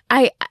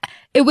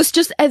 It was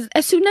just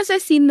as soon as I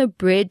seen the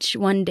bridge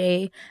one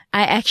day,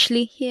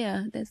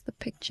 there's the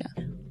picture.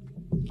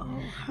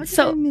 Oh, how did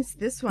I miss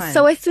this one?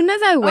 So as soon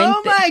as I went,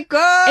 oh my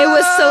God, it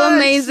was so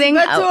amazing.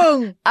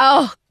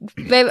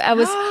 Babe, I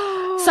was.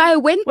 So I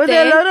went there. Were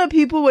there a lot of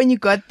people when you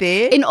got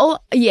there?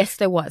 Yes,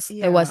 there was.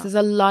 Yeah. There was. There's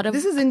a lot of.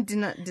 This is in Da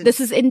Nang. This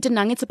is in Da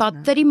Nang. It's about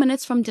 30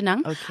 minutes from Da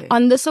Nang. Okay.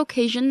 On this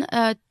occasion,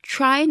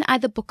 try and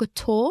either book a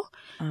tour,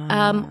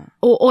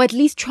 or at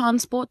least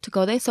transport to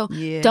go there. So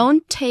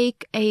don't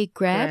take a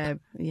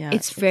Grab. Yeah.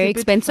 It's very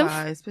expensive.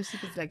 Far, especially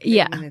if it's like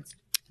 30 minutes.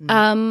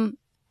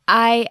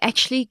 I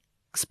actually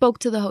spoke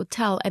to the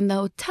hotel, and the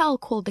hotel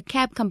called the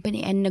cab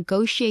company and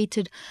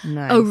negotiated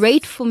a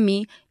rate for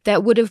me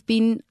that would have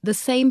been the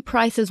same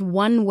price as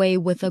one way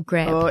with a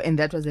Grab. Oh, and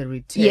that was a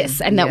return.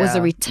 Yes, and that was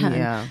a return.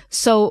 Yeah.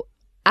 So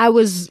I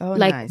was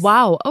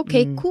wow,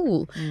 okay,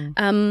 cool.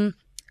 And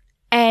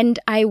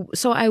I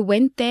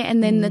went there,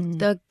 and then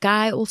the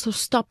guy also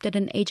stopped at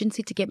an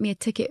agency to get me a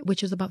ticket,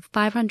 which was about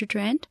 500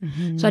 Rand.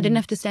 So I didn't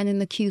have to stand in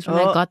the queues when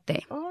I got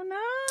there. Oh, nice.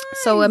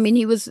 So, I mean,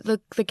 he was, the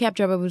cab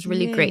driver was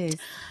really great.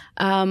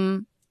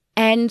 And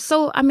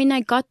so, I mean,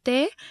 I got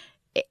there.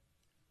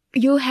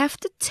 You have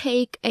to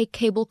take a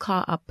cable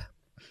car up.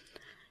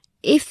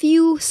 If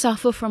you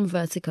suffer from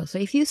vertigo, so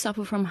if you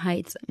suffer from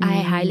heights,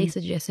 I highly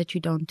suggest that you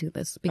don't do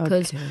this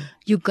because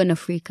you're going to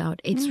freak out.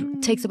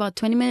 It takes about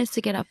 20 minutes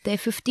to get up there,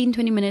 15,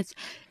 20 minutes.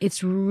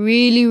 It's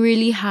really,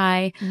 really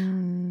high,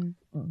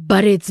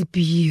 but it's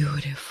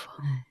beautiful.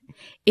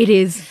 It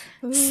is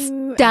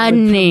stunning. I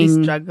would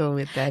probably struggle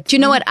with that. Do you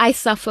know what? I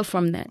suffer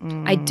from that.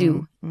 I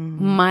do.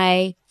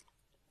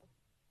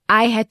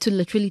 I had to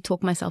literally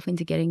talk myself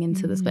into getting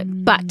into this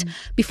bed. But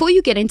before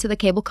you get into the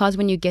cable cars,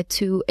 when you get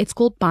to, it's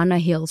called Bana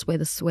Hills, where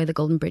the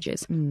Golden Bridge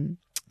is.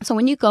 So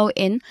when you go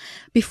in,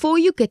 before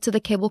you get to the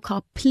cable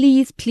car,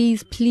 please,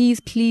 please, please,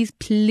 please,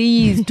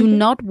 please do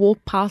not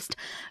walk past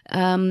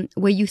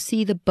where you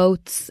see the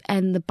boats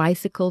and the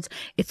bicycles.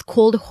 It's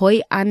called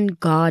Hoi An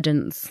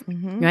Gardens,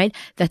 right?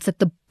 That's at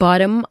the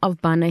bottom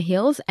of Bana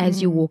Hills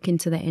as you walk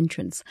into the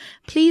entrance.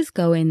 Please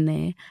go in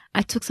there.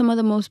 I took some of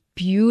the most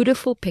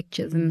beautiful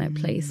pictures in that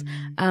place.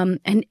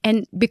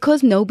 And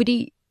because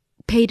nobody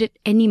paid it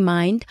any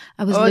mind,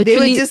 I was literally, they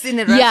were just in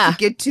a rush to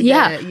get to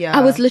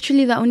I was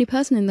literally the only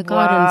person in the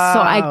garden,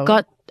 so I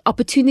got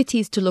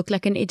opportunities to look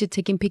like an idiot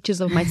taking pictures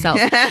of myself.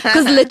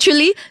 Because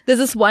literally, there's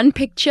this one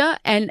picture,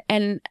 and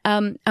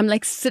I'm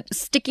like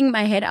sticking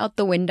my head out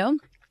the window.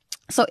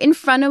 So in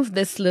front of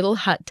this little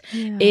hut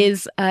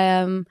is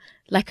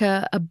like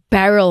a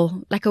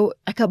barrel, like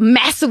a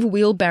massive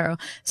wheelbarrow.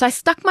 So I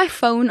stuck my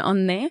phone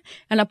on there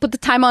and I put the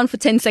timer on for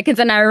 10 seconds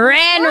and I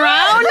ran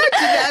around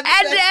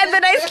and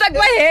then I stuck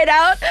my head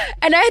out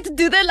and I had to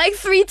do that like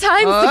 3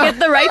 times to get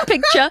the right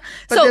picture.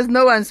 But there's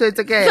no one, so it's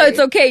okay. So it's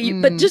okay.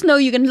 But just know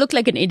you can look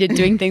like an idiot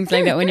doing things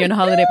like that when you're on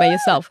holiday by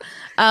yourself.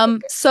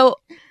 So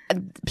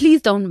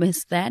please don't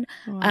miss that.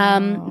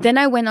 Then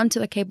I went onto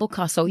the cable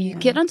car. So you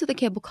get onto the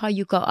cable car,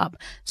 you go up.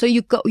 So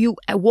you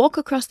walk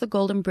across the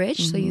Golden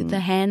Bridge. So the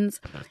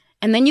hands,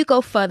 and then you go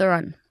further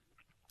on.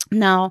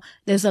 Now,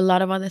 there's a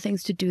lot of other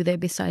things to do there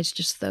besides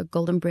just the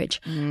Golden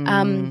Bridge. Go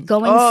and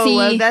see.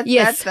 Well,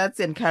 that's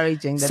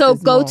encouraging. So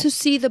go to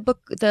see the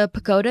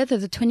pagoda.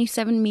 There's a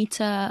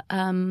 27-meter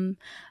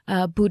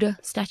Buddha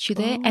statue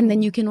there. And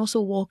then you can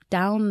also walk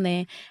down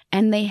there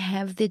and they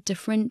have the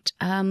different,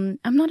 I'm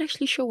not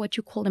actually sure what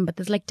you call them, but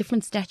there's like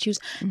different statues.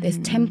 There's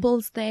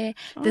temples there.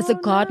 There's a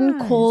garden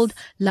called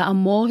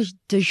L'Amour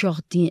de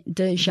Jardin.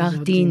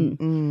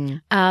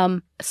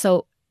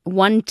 So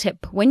one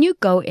tip, when you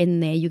go in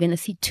there, you're going to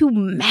see 2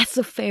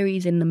 massive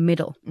fairies in the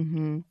middle.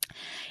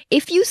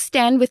 If you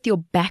stand with your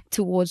back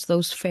towards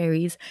those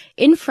fairies,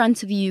 in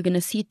front of you, you're going to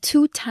see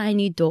 2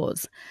 tiny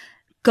doors.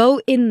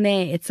 Go in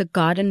there. It's a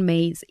garden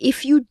maze.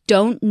 If you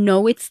don't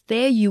know it's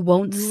there, you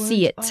won't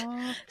see it.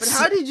 But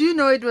how did you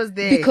know it was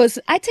there? Because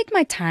I take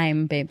my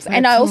time, babes.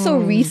 And I also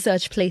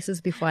research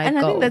places before I go. And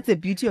I think that's the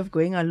beauty of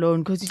going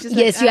alone, because you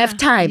just you have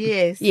time.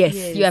 Yes,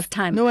 you have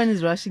time. No one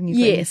is rushing you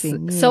for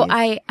anything. Yes. So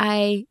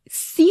I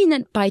seen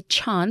it by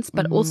chance,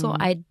 but also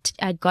I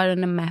got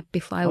on a map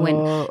before I went.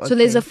 Okay. So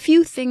there's a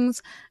few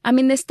things. I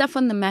mean, there's stuff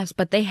on the maps,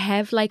 but they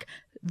have like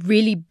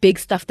really big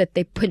stuff that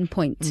they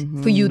pinpoint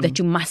for you that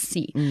you must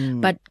see.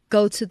 But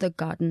go to the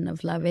Garden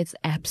of Love. It's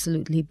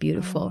absolutely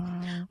beautiful.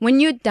 When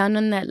you're done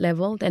on that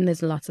level, then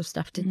there's lots of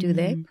stuff to do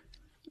there.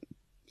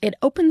 It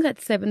opens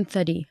at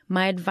 7:30.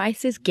 My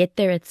advice is get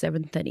there at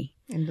 7:30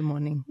 in the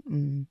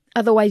morning.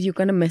 Otherwise, you're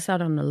going to miss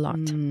out on a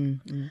lot.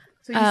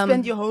 So you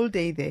spend your whole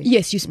day there?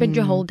 Yes, you spend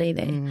your whole day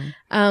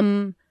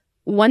there.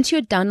 Once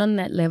you're done on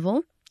that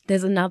level,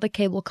 there's another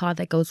cable car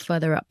that goes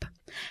further up.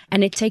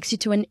 And it takes you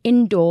to an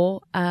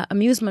indoor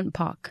amusement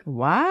park.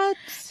 What?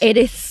 It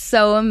is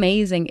so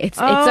amazing. It's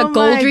a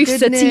Gold Reef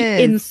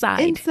city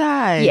inside.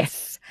 Inside?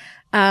 Yes.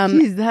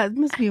 Jeez, that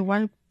must be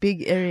one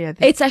big area.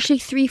 It's actually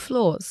 3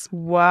 floors.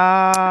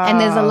 Wow. And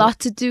there's a lot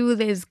to do.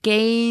 There's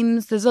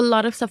games. There's a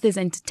lot of stuff. There's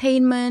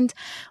entertainment.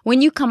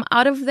 When you come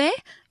out of there,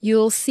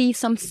 you'll see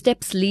some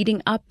steps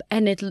leading up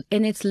and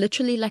it's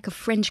literally like a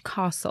French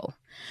castle.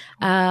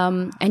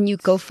 And you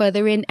go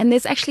further in and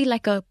there's actually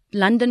like a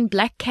London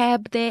black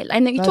cab there.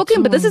 And you're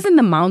talking, but this is in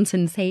the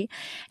mountains, hey?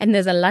 And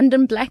there's a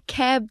London black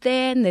cab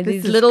there and there's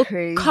these little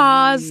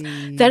cars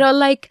that are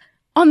like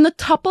on the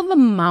top of a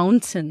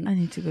mountain. I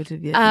need to go to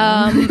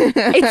Vietnam.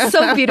 It's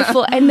so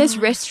beautiful. And there's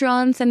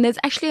restaurants and there's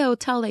actually a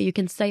hotel that you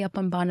can stay up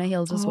on Bana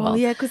Hills as well. Oh,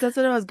 yeah, because that's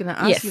what I was going to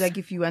ask you. Like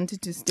if you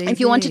wanted to stay If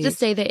you wanted to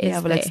stay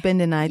there, like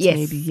spend the night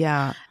maybe.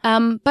 Yeah.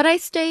 But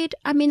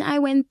I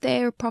went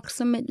there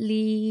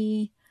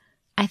approximately,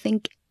 I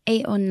think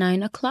 8 or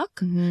 9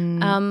 o'clock.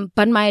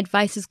 But my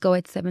advice is go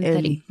at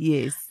 7:30.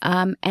 Yes.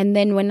 And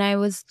then when I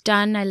was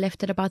done, I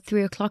left at about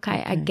 3 o'clock.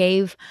 I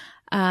gave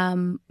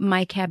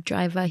my cab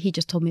driver, he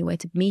just told me where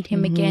to meet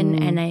him again,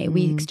 and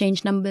we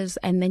exchanged numbers,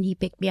 and then he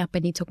picked me up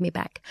and he took me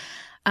back.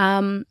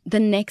 The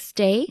next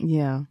day,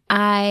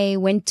 I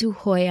went to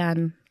Hoi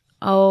An.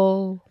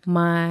 Oh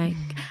my!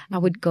 I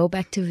would go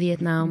back to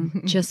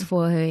Vietnam just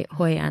for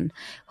Hoi An.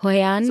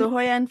 So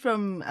Hoi An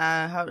from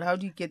how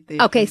do you get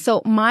there? Okay,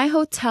 so my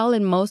hotel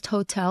and most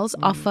hotels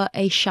offer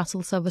a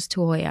shuttle service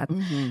to Hoi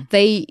An.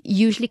 They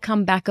usually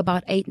come back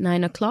about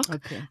 8-9 o'clock.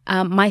 Okay.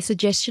 My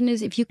suggestion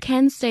is if you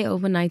can stay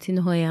overnight in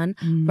Hoi An,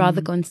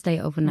 rather go and stay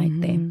overnight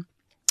there.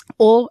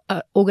 Or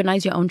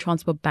organize your own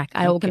transport back.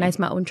 I organized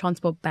my own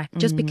transport back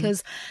just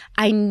because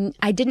I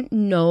didn't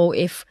know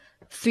if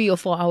 3 or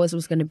 4 hours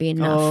was going to be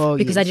enough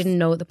because I didn't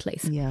know the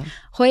place. Yeah.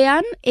 Hoi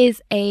An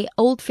is a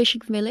old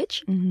fishing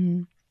village,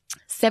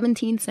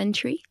 17th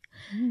century.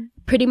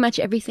 Pretty much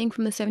everything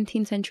from the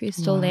 17th century is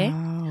still there.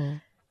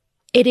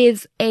 It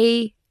is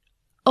a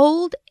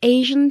old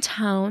Asian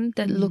town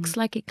that looks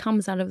like it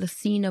comes out of the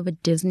scene of a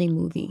Disney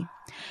movie.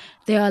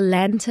 There are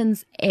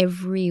lanterns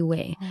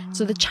everywhere.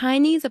 So the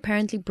Chinese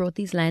apparently brought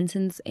these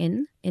lanterns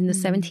in the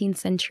 17th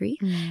century.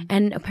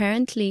 And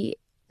apparently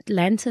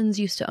lanterns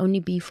used to only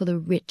be for the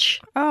rich.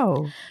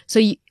 Oh.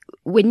 So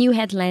when you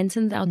had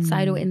lanterns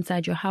outside or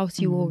inside your house,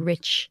 you were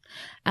rich.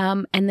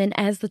 And then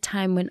as the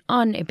time went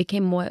on, it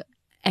became more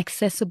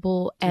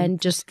accessible and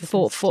just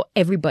for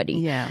everybody.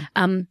 Yeah.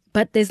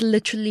 But there's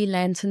literally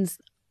lanterns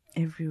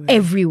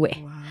everywhere.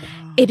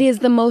 Wow. It is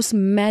the most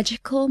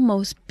magical,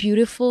 most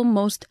beautiful,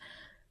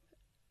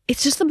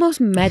 it's just the most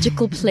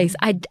magical place.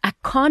 I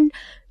can't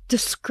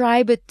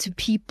describe it to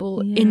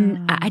people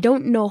I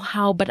don't know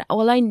how, but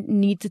all I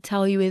need to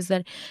tell you is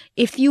that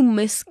if you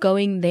miss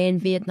going there in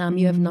Vietnam,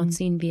 you have not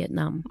seen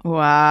Vietnam.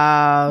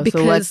 Wow.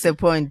 So what's the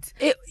point?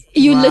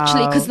 You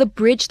literally, because the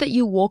bridge that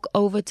you walk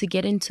over to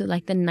get into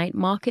like the night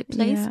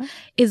marketplace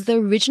is the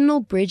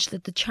original bridge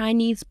that the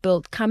Chinese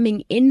built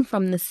coming in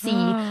from the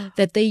sea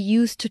that they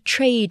used to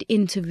trade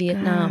into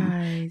Vietnam.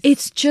 Nice.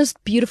 It's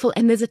just beautiful.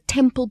 And there's a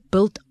temple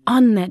built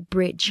on that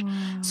bridge.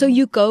 Wow. So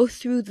you go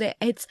through there.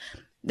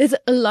 There's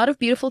a lot of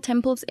beautiful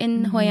temples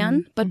in Hoi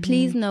An, but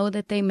please know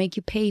that they make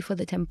you pay for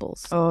the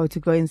temples. Oh, to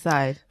go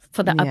inside.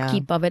 For the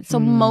upkeep of it. So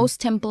most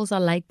temples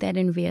are like that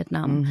in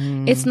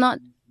Vietnam. It's not...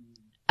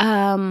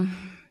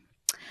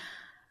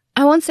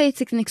 I won't say it's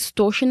an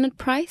extortionate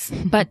price,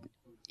 but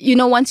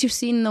once you've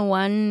seen the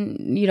one,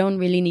 you don't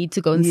really need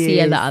to go and see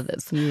the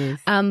others.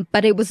 Yes.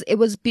 But it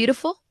was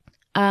beautiful.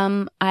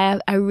 I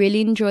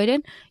really enjoyed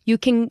it. You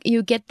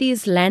get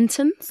these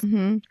lanterns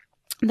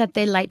that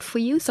they light for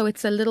you. So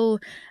it's a little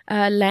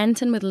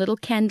lantern with a little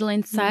candle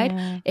inside.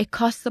 Yeah. It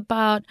costs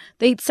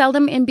they sell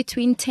them in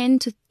between 10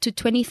 to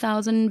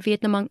 20,000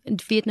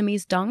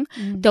 Vietnamese dong.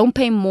 Don't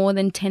pay more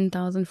than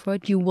 10,000 for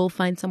it. You will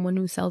find someone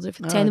who sells it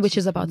for 10, which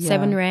is about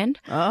 7 rand.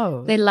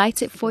 Oh. They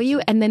light it for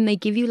you, and then they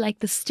give you like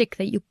the stick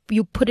that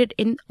you put it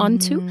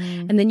onto,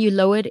 and then you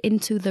lower it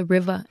into the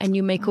river and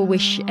you make a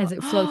wish as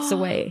it floats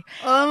away.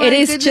 Oh my it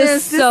is goodness,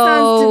 just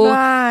so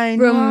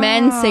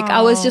romantic.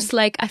 Wow. I was just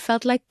like, I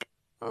felt like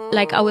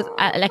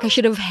I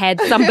should have had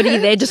somebody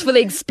there just for the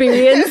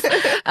experience.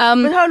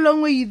 But how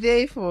long were you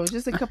there for?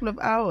 Just a couple of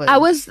hours? I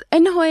was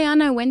in Hoi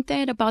An. I went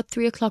there at about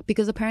 3:00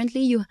 because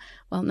apparently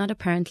not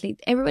apparently,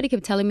 everybody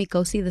kept telling me,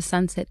 go see the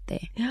sunset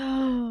there.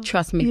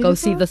 Trust me, go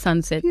see the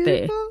sunset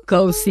there.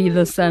 Go see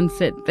the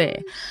sunset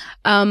there.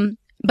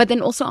 But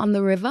then also on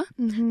the river,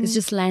 there's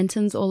just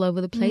lanterns all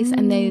over the place,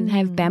 and they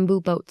have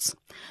bamboo boats.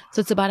 So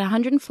it's about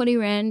 140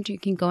 rand. You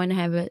can go and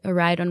have a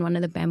ride on one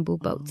of the bamboo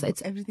boats.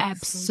 It's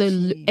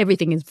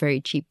everything is very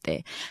cheap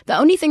there. The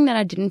only thing that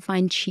I didn't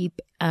find cheap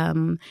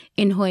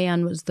in Hoi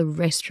An was the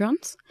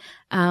restaurants.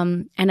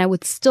 And I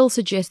would still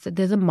suggest that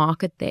there's a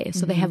market there.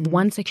 So they have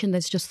one section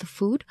that's just the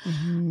food.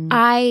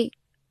 I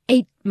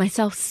ate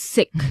myself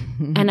sick,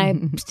 and I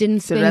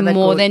didn't spend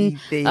more than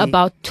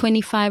about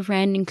 25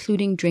 rand,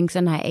 including drinks,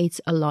 and I ate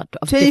a lot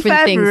of different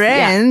things. 25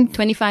 rand? Yeah,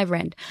 25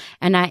 rand.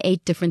 And I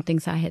ate different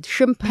things. I had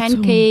shrimp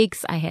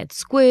pancakes, I had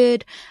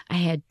squid, I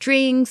had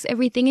drinks,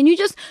 everything. And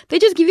they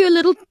just give you a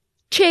little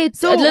chair,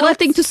 a little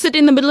thing to sit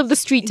in the middle of the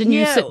street, and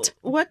you sit.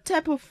 What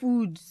type of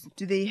foods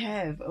do they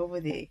have over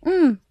there?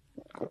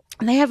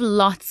 They have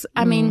lots.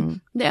 I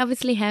mean, they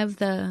obviously have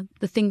the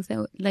things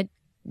that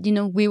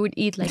we would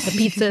eat, like the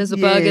pizzas, the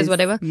burgers,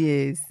 whatever.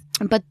 Yes.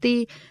 But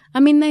they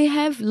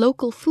have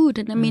local food.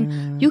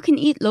 And you can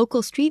eat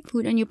local street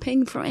food, and you're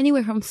paying for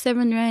anywhere from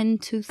 7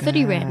 rand to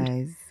 30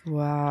 rand.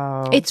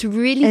 Wow. It's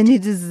really... And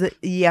it is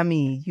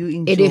yummy. You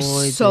enjoy it. It is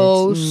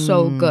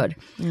so good.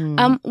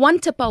 One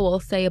tip I will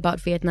say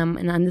about Vietnam,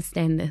 and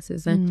understand this,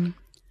 is that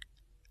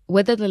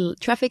whether the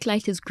traffic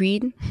light is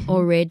green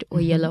or red or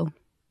yellow,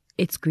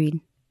 it's green.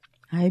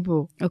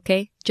 Aibo.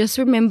 Okay? Just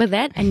remember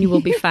that, and you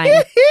will be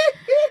fine.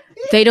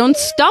 They don't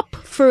stop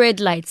for red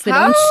lights. They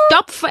don't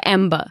stop for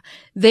amber.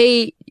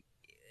 The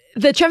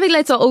traffic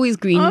lights are always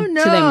green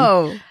to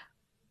them.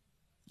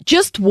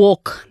 Just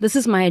walk. This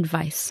is my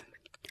advice.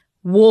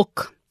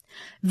 Walk.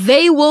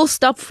 They will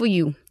stop for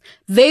you.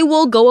 They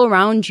will go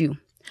around you.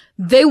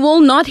 They will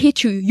not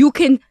hit you. You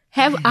can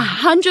have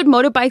 100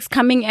 motorbikes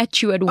coming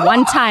at you at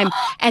one time,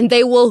 and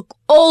they will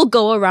all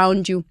go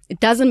around you. It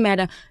doesn't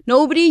matter.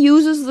 Nobody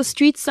uses the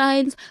street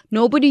signs.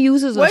 Nobody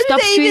uses a stop street.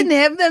 Why do they even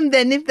have them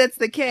then, if that's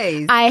the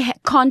case? I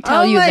can't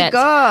tell you that. Oh my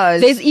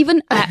gosh. There's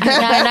even,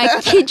 and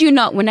I kid you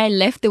not, when I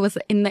left,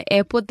 in the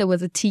airport, there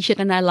was a t-shirt,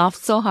 and I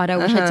laughed so hard. I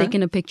wish I'd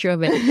taken a picture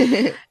of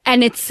it.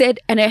 And it said,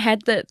 and it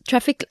had a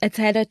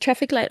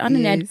traffic light on,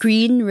 and it had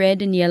green,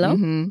 red, and yellow.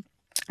 And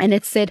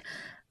it said,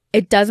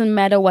 it doesn't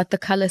matter what the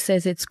color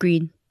says, it's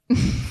green.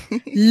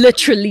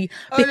 Literally,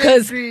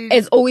 because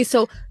it's always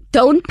so.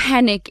 Don't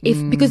panic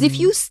because if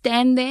you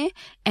stand there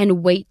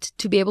and wait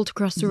to be able to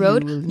cross the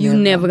road, you're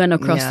never gonna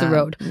cross the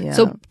road.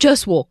 So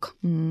just walk.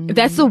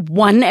 That's the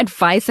one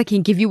advice I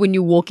can give you when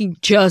you're walking.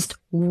 Just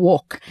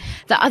walk.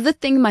 The other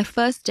thing, my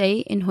first day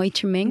in Ho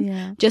Chi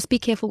Minh, just be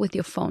careful with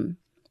your phone.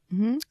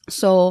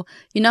 So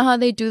you know how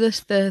they do this,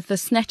 the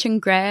snatch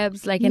and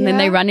grabs, like, and then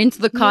they run into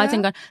the cars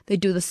and they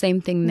do the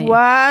same thing there.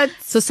 What?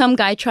 So some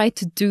guy tried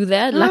to do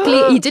that.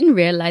 Luckily, he didn't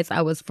realize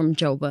I was from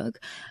Joburg.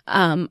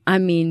 I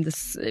mean,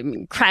 this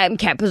crime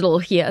capital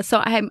here.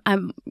 So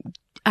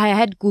I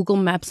had Google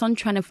Maps on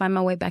trying to find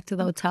my way back to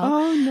the hotel.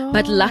 Oh no!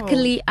 But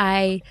luckily,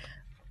 I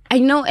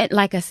know it,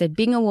 like I said,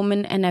 being a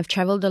woman and I've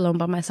traveled alone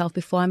by myself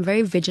before, I'm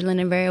very vigilant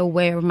and very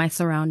aware of my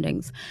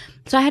surroundings.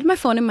 So I had my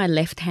phone in my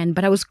left hand,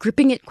 but I was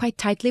gripping it quite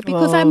tightly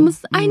because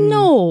I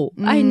know,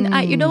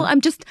 you know,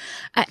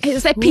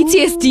 it's like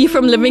PTSD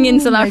from living in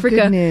South Africa.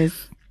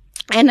 Goodness.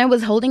 And I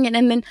was holding it,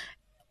 and then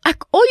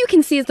all you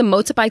can see is the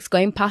motorbikes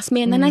going past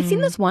me. And then I seen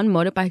this one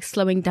motorbike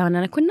slowing down,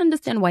 and I couldn't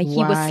understand why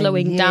he was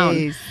slowing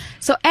down.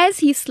 So as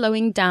he's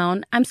slowing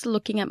down, I'm still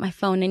looking at my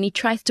phone, and he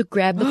tries to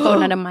grab the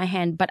phone out of my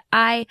hand. But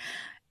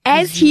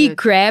as he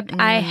grabbed,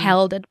 I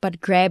held it,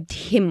 but grabbed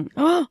him.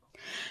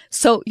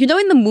 So, you know,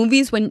 in the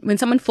movies, when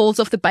someone falls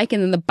off the bike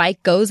and then the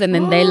bike goes and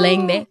then they're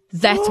laying there,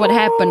 that's what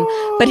happened.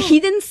 But he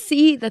didn't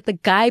see that the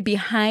guy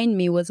behind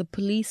me was a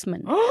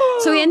policeman.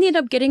 So he ended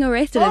up getting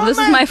arrested. And this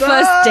was my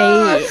first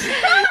day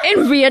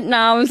in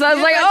Vietnam. So I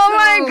was like, oh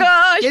my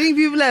gosh. Getting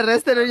people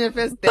arrested on your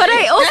first day. But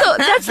I also,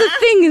 that's the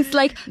thing. It's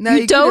like,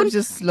 you don't,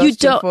 just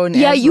lost your phone.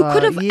 Yeah, you well.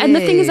 could have. And the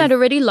thing is, I'd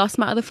already lost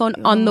my other phone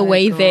on the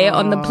way there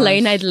on the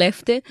plane. I'd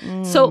left it.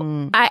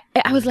 So I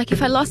was like,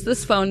 if I lost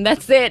this phone,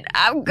 that's it.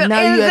 I'm gonna,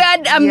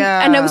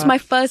 and it was my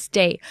first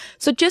day.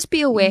 So just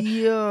be aware,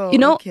 you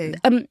know,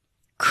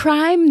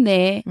 crime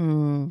there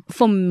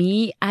for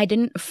me, I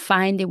didn't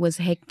find it was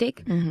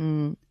hectic,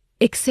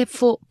 except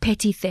for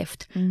petty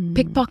theft,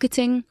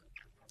 pickpocketing,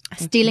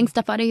 stealing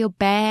stuff out of your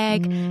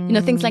bag, you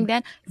know, things like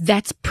that.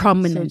 That's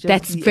prominent.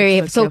 That's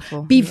very, so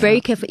be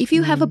very careful. If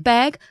you have a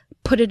bag,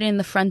 put it in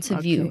the front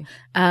of you.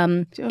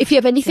 If you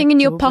have anything in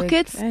your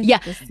pockets,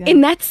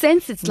 in that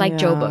sense, it's like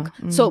Joburg.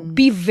 So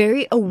be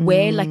very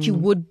aware like you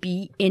would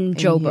be in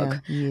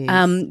Joburg.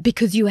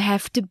 Because you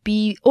have to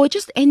be, or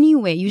just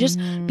anywhere, you just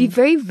be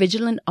very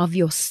vigilant of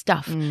your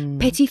stuff.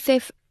 Petty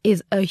theft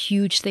is a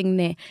huge thing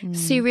there.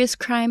 Serious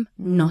crime,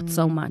 not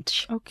so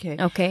much.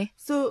 Okay.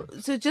 So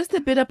just a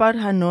bit about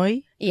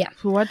Hanoi. Yeah.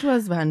 So what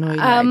was Hanoi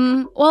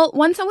like? Well,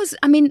 once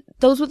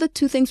those were the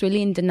two things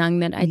really in Da Nang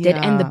that I did,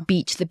 and the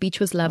beach. The beach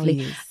was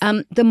lovely.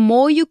 The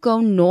more you go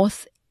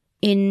north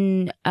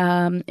in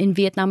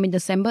Vietnam in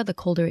December, the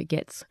colder it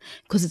gets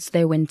because it's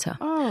their winter.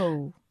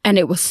 Oh. And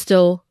it was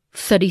still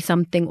 30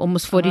 something,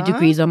 almost 40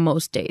 degrees on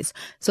most days.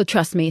 So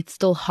trust me, it's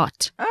still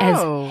hot as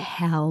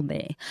hell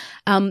there.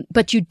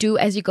 But you do,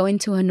 as you go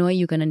into Hanoi,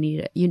 you're going to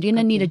need it. You're going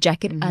to need a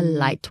jacket, a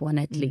light one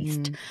at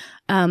least.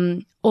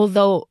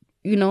 Although,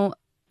 you know,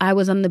 I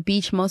was on the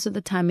beach most of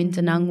the time in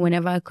Da Nang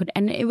whenever I could.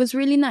 And it was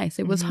really nice.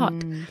 It was hot.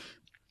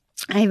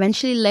 I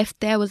eventually left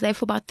there. I was there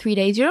for about 3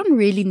 days. You don't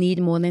really need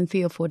more than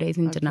 3 or 4 days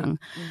in Da Nang.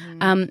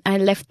 I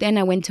left there and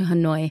I went to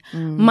Hanoi.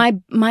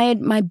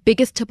 My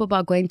biggest tip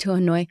about going to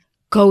Hanoi,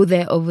 go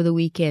there over the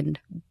weekend.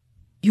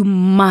 You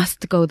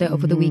must go there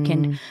over the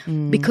weekend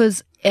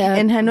because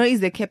and Hanoi is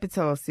the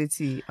capital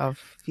city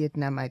of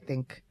Vietnam, I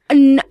think.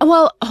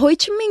 Well, Ho Chi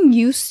Minh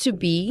used to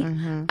be.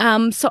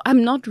 So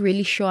I'm not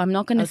really sure. I'm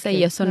not going to say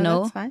yes or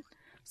no. That's fine.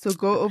 So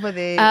go over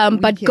there.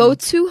 But go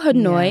to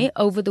Hanoi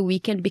over the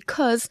weekend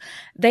because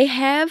they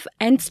have,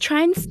 and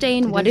try and stay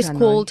in what is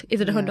called,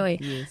 is it Hanoi?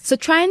 Yes. So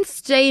try and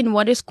stay in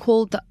what is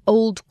called the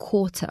Old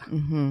Quarter.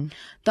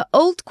 The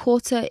Old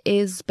Quarter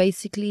is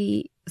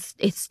basically,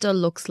 it still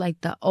looks like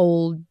the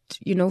old,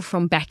 you know,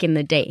 from back in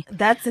the day.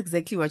 That's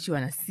exactly what you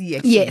want to see,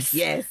 actually.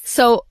 Yes.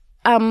 So,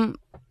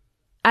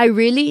 I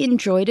really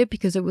enjoyed it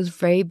because it was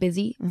very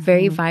busy,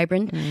 very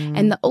vibrant.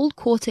 And the Old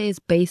Quarter is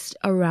based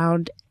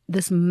around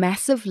this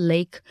massive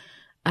lake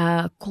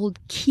called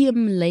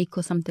Kiem Lake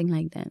or something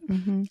like that.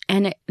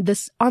 And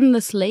on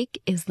this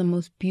lake is the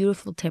most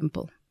beautiful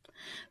temple.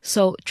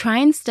 So try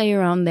and stay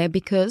around there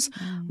because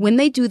when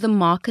they do the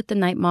market, the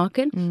night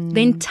market,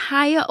 the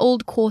entire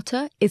Old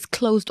Quarter is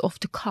closed off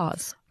to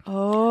cars.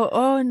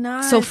 Oh,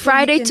 nice. So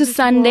Friday to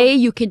Sunday,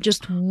 you can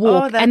just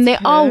walk. And there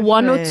are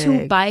 1 or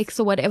 2 bikes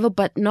or whatever,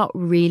 but not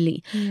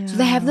really. So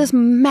they have this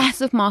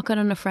massive market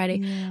on a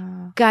Friday.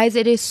 Guys,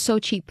 it is so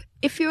cheap.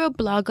 If you're a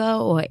blogger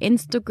or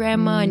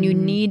Instagrammer and you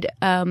need,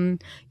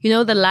 you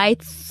know, the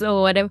lights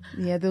or whatever.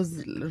 Yeah,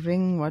 those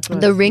ring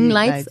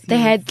lights. They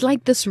had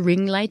like this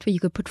ring light where you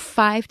could put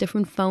 5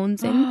 different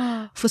phones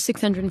in for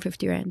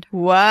 650 Rand.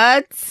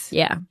 What?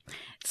 Yeah.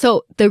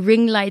 So the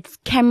ring lights,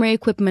 camera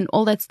equipment,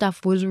 all that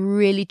stuff was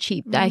really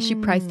cheap. I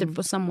actually priced it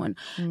for someone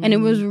and it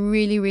was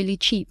really, really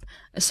cheap.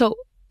 So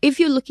if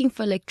you're looking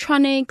for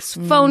electronics,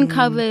 phone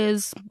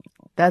covers,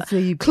 that's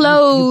where you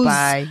clothes,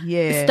 buy.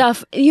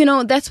 Stuff, you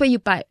know, that's where you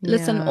buy.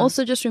 Listen,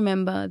 also just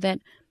remember that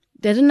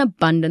there's an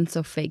abundance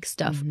of fake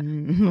stuff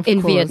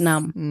in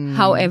Vietnam.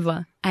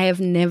 However, I have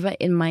never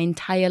in my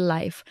entire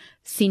life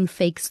seen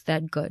fakes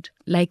that good.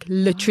 Like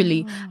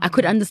literally, I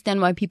could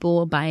understand why people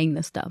were buying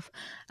this stuff.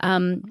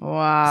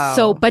 Wow.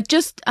 So, but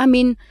just, I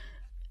mean,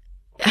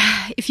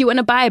 if you want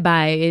to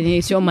buy,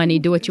 it's your money.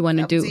 Do what you want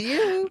to do. To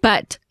you.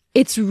 But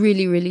It's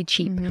really, really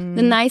cheap.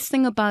 The nice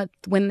thing about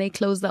when they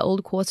close the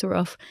old quarter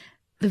off,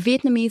 the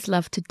Vietnamese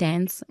love to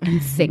dance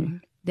and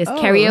sing. There's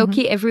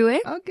karaoke everywhere.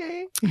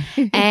 Okay.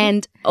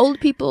 And old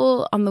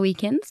people on the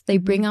weekends, they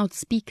bring out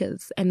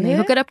speakers and they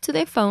hook it up to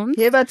their phones.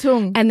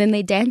 And then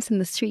they dance in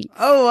the streets.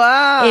 Oh,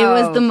 wow. It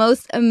was the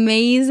most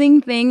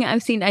amazing thing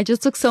I've seen. I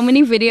just took so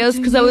many videos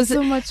because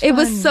it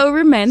was so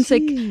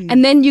romantic. Jeez.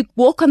 And then you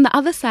walk on the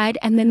other side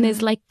and then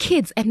there's like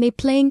kids and they're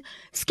playing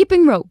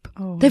skipping rope.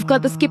 They've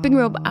got the skipping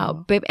rope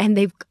out, babe, and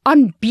they've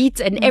on beats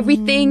and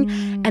everything.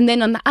 And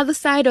then on the other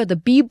side are the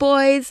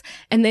b-boys.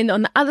 And then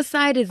on the other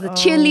side is the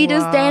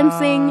cheerleaders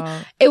dancing.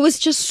 It was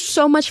just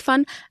so much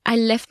fun. I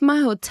left my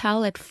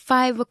hotel at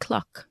 5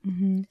 o'clock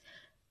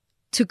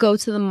to go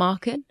to the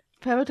market.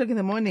 5 o'clock in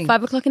the morning.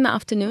 5 o'clock in the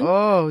afternoon.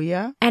 Oh,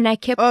 yeah. And I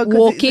kept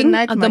walking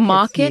at the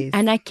market. Yes.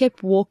 And I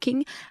kept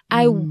walking.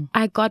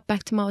 I got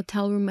back to my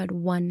hotel room at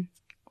 1.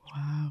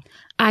 Wow.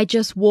 I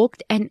just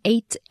walked and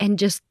ate and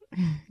just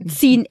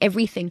seen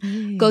everything.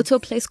 Yes. Go to a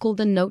place called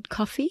the Note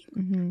Coffee.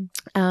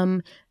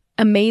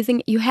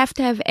 Amazing. You have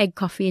to have egg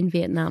coffee in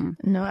Vietnam.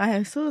 No,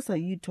 I saw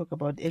you talk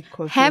about egg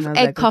coffee. Have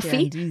egg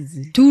coffee.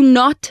 Do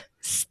not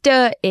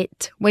stir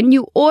it. When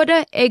you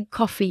order egg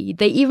coffee,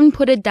 they even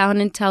put it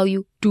down and tell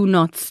you, do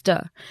not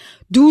stir.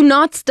 Do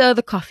not stir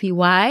the coffee.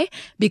 Why?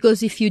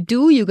 Because if you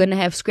do, you're going to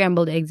have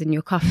scrambled eggs in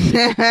your coffee.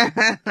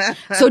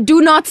 So do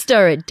not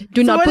stir it.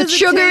 Do not put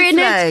sugar in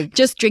it.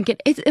 Just drink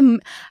it.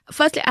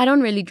 Firstly, I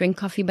don't really drink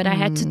coffee, but I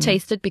had to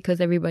taste it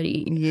because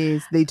everybody.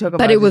 Yes, they talk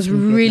about it. But it was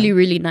really,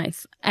 really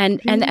nice. And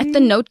at the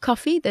Note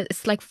Coffee,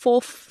 it's like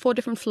four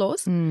different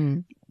floors.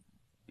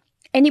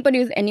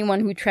 Anyone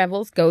who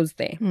travels goes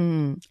there.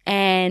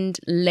 And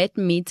let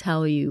me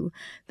tell you,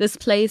 this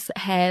place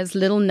has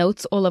little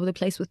notes all over the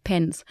place with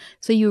pens.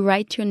 So you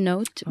write your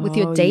note with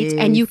your date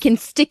and you can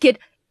stick it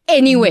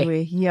anywhere.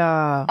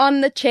 Yeah.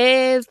 On the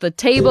chairs, the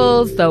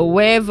tables, the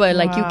wherever.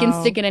 Like you can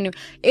stick it anywhere.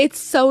 It's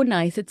so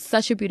nice. It's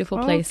such a beautiful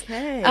place.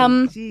 Okay.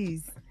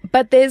 Jeez.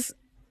 But there's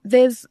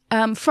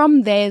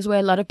from there is where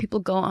a lot of people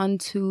go on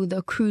to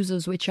the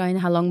cruises, which are in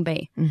Halong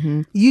Bay.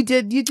 You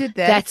did that.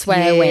 That's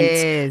where I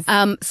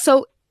went.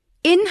 So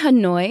in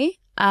Hanoi,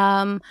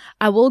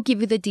 I will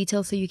give you the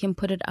details so you can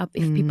put it up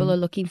if people are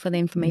looking for the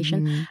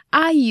information.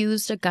 I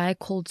used a guy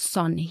called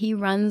Son. He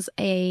runs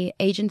a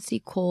agency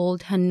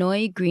called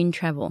Hanoi Green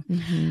Travel.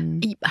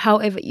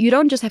 However, you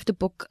don't just have to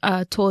book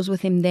tours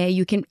with him there.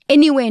 You can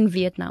anywhere in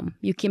Vietnam.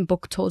 You can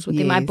book tours with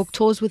him. I booked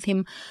tours with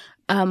him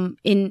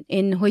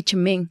in Ho Chi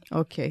Minh.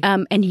 Okay.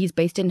 And he's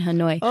based in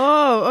Hanoi.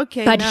 Oh,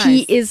 okay. But nice.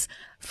 he is,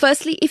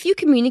 firstly, if you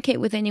communicate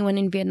with anyone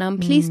in Vietnam,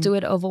 please do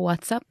it over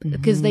WhatsApp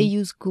because they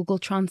use Google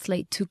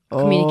Translate to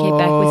communicate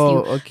back with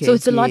you. Okay, so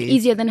it's a lot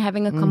easier than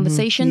having a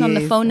conversation on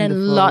the phone and a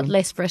lot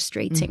less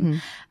frustrating.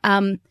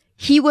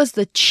 He was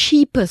the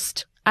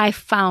cheapest I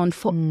found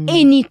for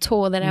any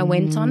tour that I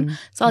went on.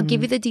 So I'll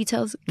give you the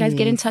details. Guys,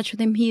 get in touch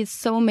with him. He is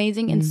so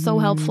amazing and so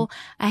helpful.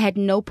 I had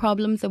no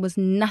problems. There was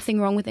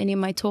nothing wrong with any of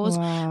my tours.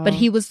 But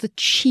he was the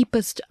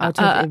cheapest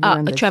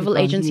travel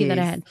agency that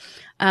I had.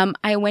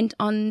 I went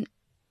on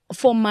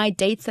for my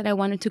dates that I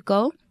wanted to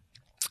go.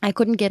 I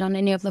couldn't get on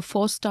any of the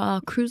 4-star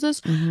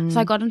cruises. So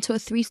I got into a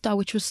 3-star,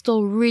 which was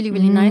still really,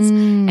 really nice.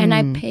 And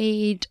I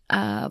paid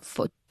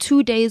for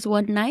 2 days,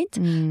 1 night.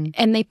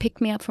 And they picked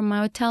me up from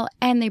my hotel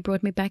and they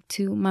brought me back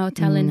to my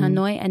hotel in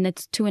Hanoi. And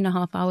it's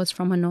 2.5 hours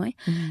from Hanoi.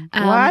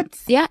 What?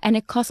 Yeah. And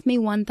it cost me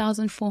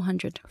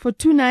 1,400. For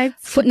 2 nights?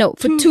 For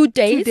 2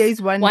 days. 2 days,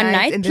 1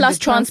 night. And plus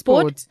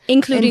transport,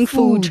 including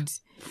food.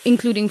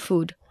 Including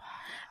food.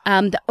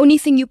 The only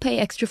thing you pay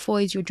extra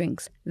for is your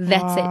drinks.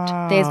 That's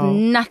it. There's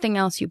nothing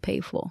else you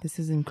pay for. This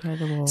is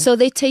incredible. So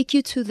they take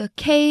you to the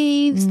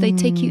caves. They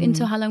take you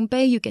into Halong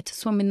Bay. You get to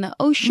swim in the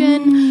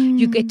ocean.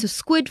 You get to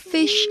squid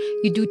fish.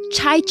 You do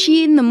Tai Chi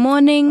in the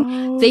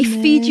morning. They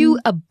feed you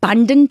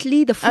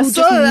abundantly. The food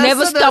just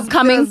never stop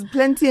coming.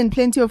 There's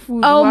plenty of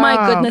food. Oh my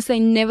goodness.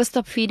 They never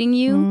stop feeding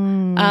you.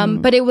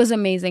 But it was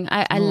amazing.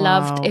 I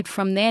loved it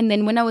from there. And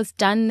then when I was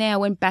done there, I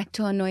went back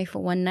to Hanoi for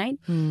 1 night.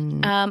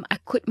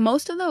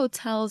 Most of the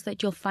hotels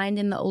that you'll find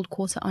in the old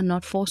quarter are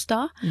not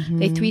 4-star.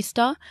 They're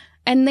 3-star.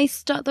 And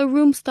the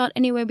rooms start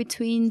anywhere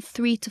between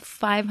 300 to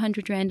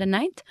 500 rand a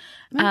night.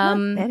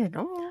 Not bad at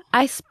all.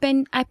 I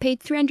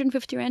paid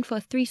 350 rand for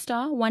a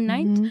 3-star 1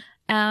 night.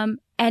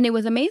 And it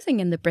was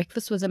amazing. And the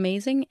breakfast was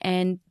amazing.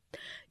 And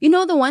you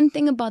know, the one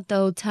thing about the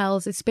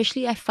hotels,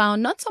 especially I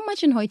found, not so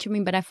much in Ho Chi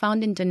Minh, but I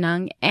found in Da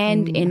Nang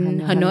and in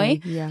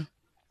Hanoi. Yeah.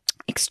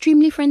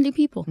 Extremely friendly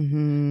people.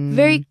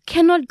 Very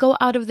cannot go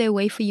out of their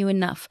way for you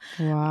enough.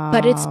 Wow.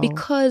 But it's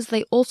because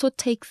they also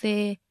take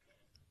their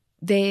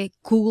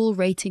Google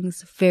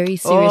ratings very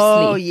seriously.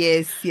 Oh,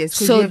 yes.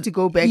 Because you have to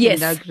go back and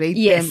now rate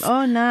them.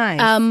 Oh,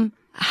 nice.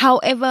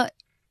 However,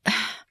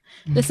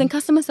 listen,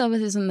 customer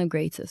service isn't the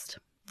greatest.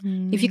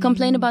 If you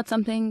complain about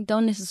something,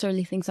 don't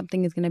necessarily think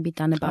something is going to be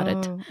done about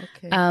it.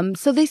 Okay.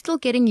 So they're still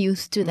getting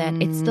used to that.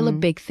 It's still a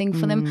big thing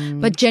for them.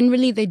 But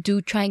generally, they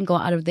do try and go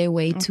out of their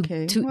way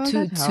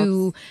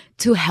to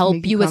to help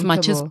Make you as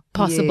much as comfortable.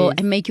 possible Yes.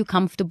 and make you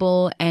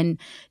comfortable and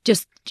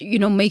just,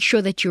 make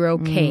sure that you're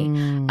okay.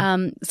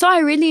 So I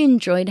really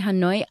enjoyed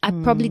Hanoi. I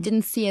probably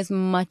didn't see as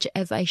much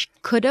as I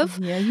could have.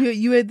 Yeah,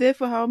 you were there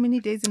for how many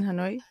days in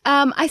Hanoi?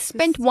 I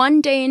spent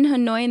one day in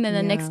Hanoi, and then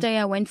the Yeah. next day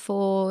I went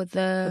for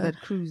that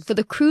cruise.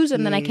 the cruise,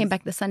 and then I Yes. came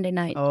back the Sunday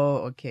night. Oh,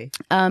 okay.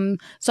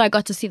 So I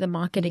got to see the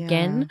market Yeah.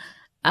 again.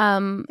 Hey,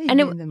 And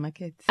you're in the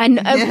market. and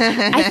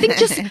I think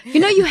just,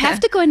 you have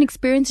to go and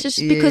experience just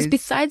because Yes.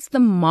 besides the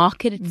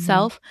market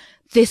itself,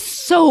 there's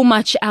so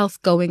much else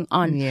going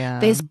on. Yeah.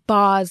 There's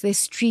bars, there's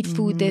street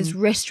food, there's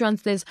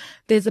restaurants,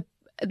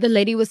 the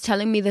lady was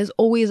telling me there's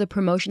always a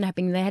promotion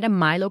happening. They had a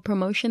Milo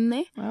promotion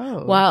there.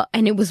 Oh. Wow.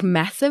 And it was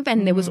massive.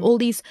 And there was all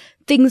these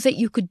things that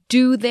you could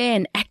do there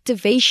and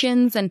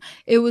activations. And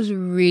it was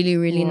really,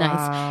 really Wow.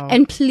 nice.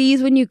 And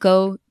please, when you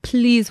go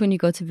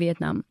to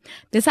Vietnam,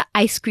 there's an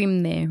ice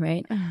cream there,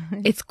 right?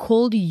 It's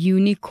called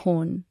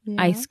unicorn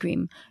ice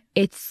cream.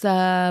 It's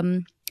a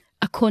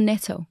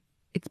cornetto.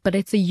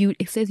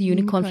 It says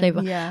unicorn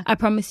flavor. Yeah. I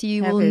promise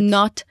you Have will it.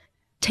 not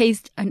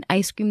taste an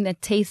ice cream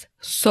that tastes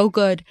so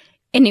good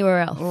anywhere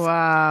else.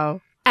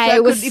 Wow.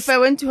 If I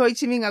went to Ho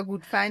Chi Minh, I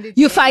could find it.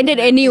 You find it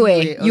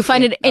anywhere. You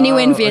find it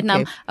anywhere in Oh,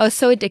 Vietnam. okay. I was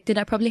so addicted.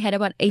 I probably had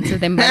about 8 of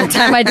them by the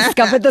time I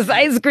discovered this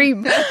ice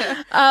cream.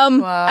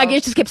 I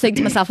just kept saying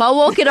to myself, I'll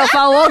walk it off.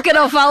 I'll walk it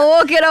off. I'll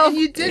walk it off. And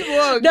you did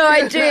walk. No,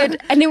 I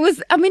did. And it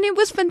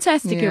was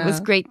fantastic. It was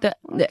Yeah. great.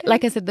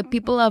 Like I said, the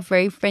people are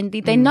very friendly.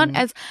 They're not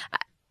as,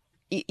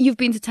 you've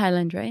been to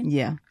Thailand, right?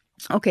 Yeah.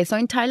 Okay, so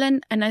in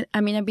Thailand, and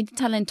I've been to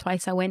Thailand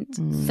twice. I went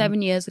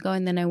 7 years ago,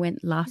 and then I went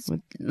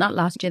not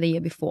last year, the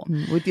year before.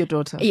 With your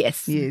daughter.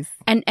 Yes. Yes.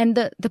 And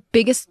the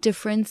biggest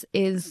difference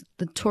is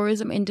the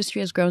tourism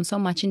industry has grown so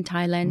much in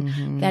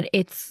Thailand that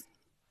it's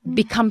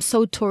become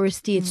so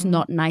touristy, it's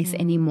not nice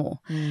anymore.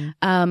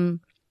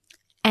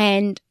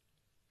 And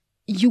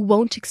you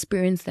won't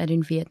experience that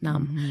in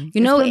Vietnam.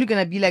 It's probably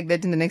going to be like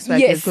that in the next 5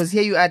 years Yes. because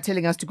here you are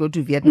telling us to go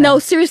to Vietnam. No,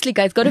 seriously,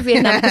 guys, go to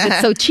Vietnam because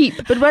it's so cheap.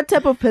 But what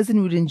type of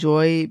person would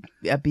enjoy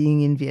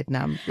being in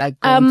Vietnam? Like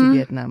going to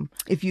Vietnam?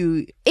 If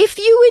you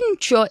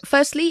enjoy,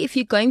 firstly, if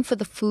you're going for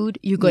the food,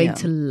 you're going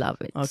to love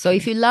it. So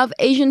if you love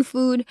Asian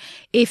food,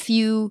 if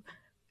you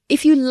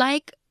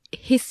like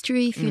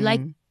history, if you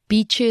like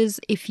beaches,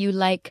 if you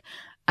like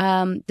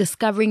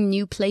discovering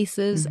new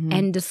places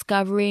and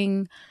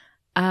discovering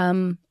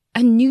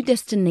a new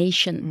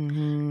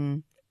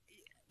destination.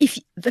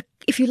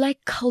 If you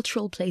like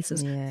cultural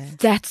places,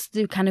 that's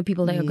the kind of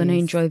people that are going to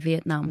enjoy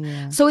Vietnam.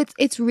 Yeah. So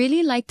it's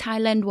really like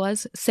Thailand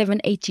was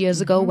 7-8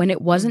 years ago when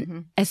it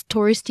wasn't as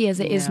touristy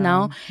as it is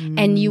now,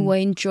 and you were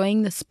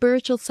enjoying the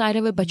spiritual side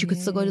of it, but you could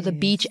still go to the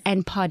beach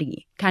and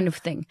party kind of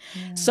thing.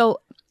 So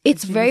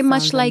it's It very really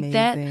much sounds like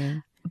amazing.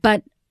 that,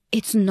 but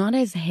it's not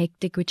as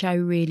hectic, which I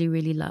really,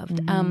 really loved.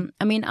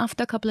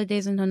 After a couple of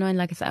days in Hanoi,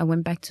 like I said, I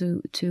went back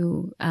to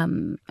Ho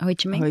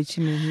Chi Minh. Ho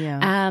Chi Minh,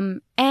 yeah.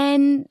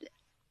 And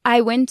I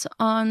went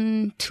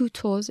on 2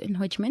 tours in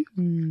Ho Chi Minh.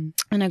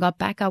 When I got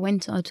back, I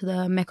went to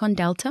the Mekong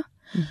Delta,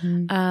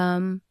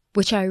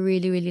 which I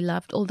really, really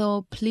loved.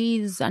 Although,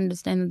 please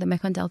understand that the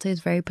Mekong Delta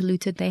is very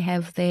polluted. They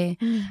have their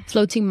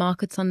floating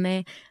markets on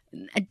there.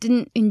 I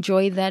didn't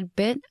enjoy that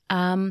bit,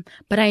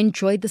 but I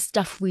enjoyed the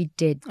stuff we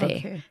did there.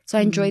 Okay. So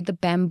I enjoyed the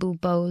bamboo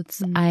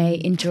boats.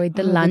 I enjoyed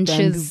the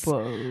lunches. The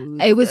bamboo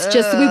boat. It was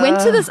just, we went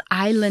to this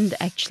island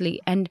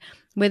actually, and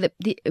where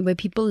where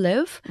people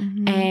live,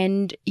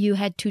 and you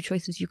had 2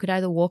 choices. You could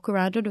either walk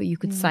around it or you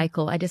could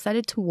cycle. I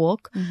decided to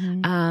walk,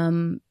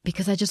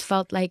 because I just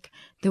felt like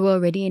there were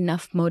already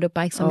enough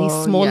motorbikes on these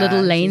small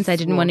little lanes. I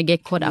didn't want to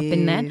get caught up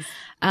in that.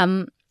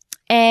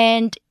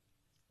 And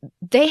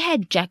they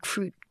had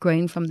jackfruit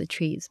growing from the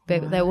trees. They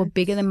were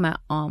bigger than my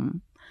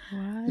arm.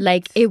 What?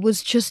 Like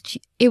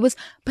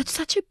but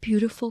such a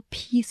beautiful,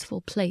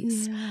 peaceful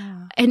place.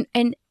 Yeah.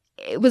 And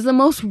it was the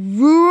most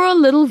rural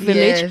little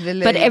village,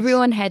 village. but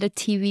everyone had a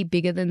TV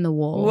bigger than the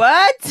wall.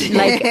 What?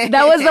 Like,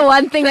 that was the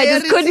one thing I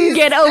just couldn't Priorities.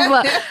 get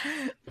over.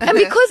 And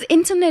because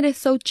internet is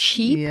so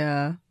cheap,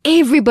 Yeah.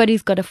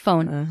 everybody's got a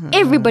phone.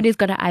 Everybody's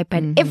got an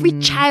iPad. Every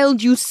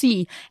child you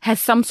see has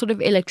some sort of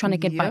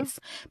electronic device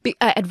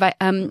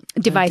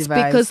Device.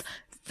 because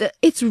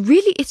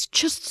it's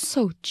just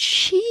so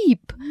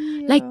cheap.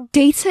 Like,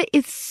 data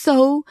is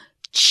so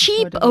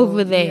cheap Affordable,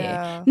 over there.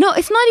 yeah. No,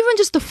 it's not even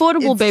just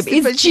affordable, It's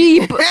babe. It's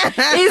super cheap.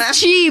 It's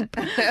cheap.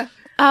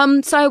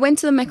 So I went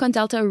to the Mekong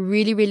Delta. I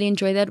really, really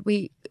enjoyed that.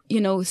 We,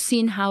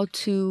 seen how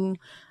to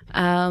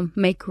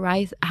make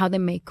rice, how they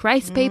make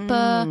rice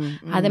paper,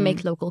 how they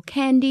make local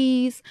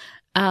candies.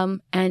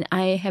 And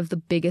I have the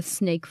biggest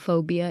snake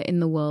phobia in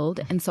the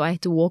world. And so I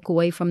had to walk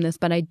away from this,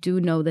 but I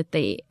do know that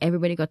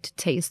everybody got to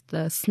taste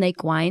the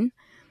snake wine.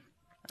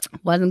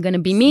 Wasn't going to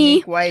be me.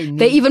 Snake wine.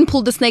 They even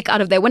pulled the snake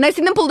out of there. When I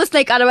seen them pull the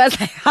snake out of it, I was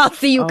like, I'll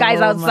see you guys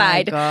Oh,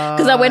 outside. my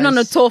Because I went on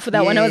a tour for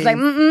that one. I was like,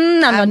 I'm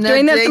not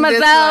doing this to doing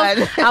this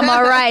myself. one. I'm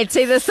all right.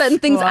 See, there's certain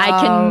things I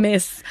Wow. can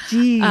miss.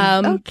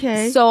 Jeez.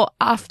 Okay. So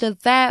after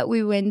that,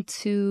 we went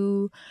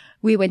to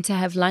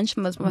have lunch.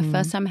 It was my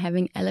first time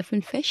having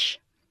elephant fish.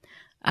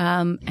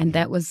 And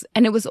it was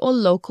all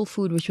local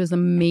food, which was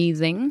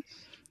amazing.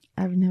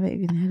 I've never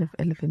even heard of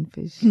elephant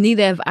fish.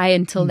 Neither have I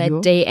until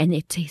that day, and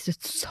it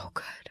tasted so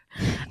good.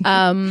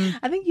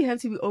 I think you have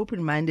to be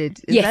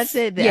open-minded. Is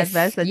that the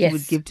advice that you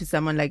would give to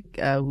someone like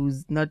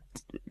who's not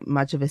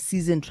much of a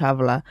seasoned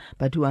traveler,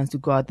 but who wants to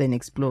go out there and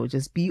explore?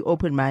 Just be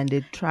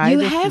open-minded. Try. You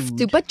have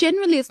to, but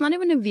generally, it's not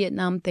even a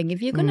Vietnam thing.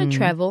 If you're gonna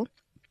travel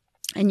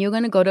and you're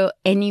gonna go to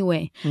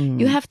anywhere,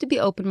 you have to be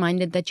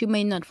open-minded that you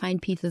may not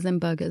find pizzas and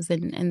burgers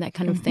and that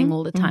kind of thing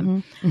all the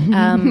time.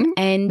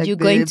 And like you're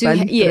going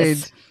to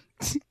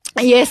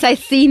Yes, I've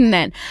seen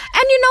that.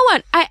 And you know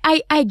what?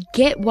 I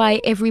get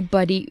why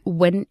everybody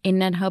went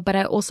in at her, but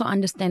I also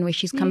understand where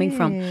she's coming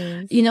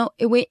from. You know,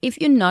 if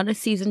you're not a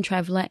seasoned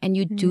traveler and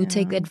you do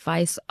take the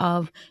advice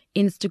of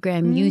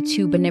Instagram,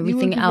 YouTube, and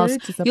everything else,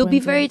 you'll be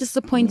very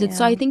disappointed.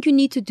 So I think you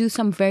need to do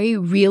some very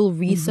real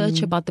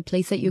research about the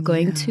place that you're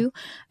going to,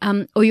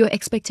 or your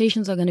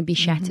expectations are going to be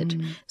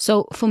shattered.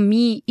 So for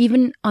me,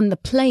 even on the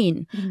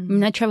plane,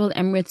 when I traveled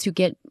Emirates, you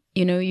get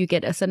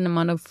a certain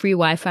amount of free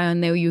Wi-Fi on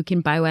there, you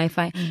can buy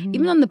Wi-Fi.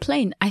 Even on the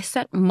plane, I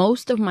sat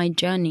most of my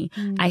journey,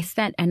 I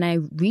sat and I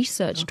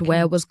researched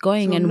where I was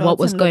going and what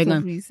was going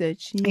on.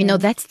 Research, You know,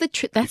 that's the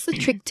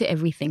trick to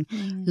everything.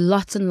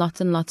 Lots and lots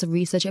and lots of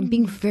research and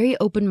being very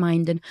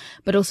open-minded,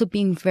 but also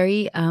being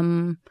very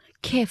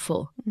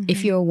careful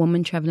if you're a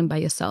woman traveling by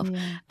yourself.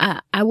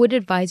 I would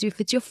advise you, if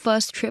it's your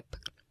first trip,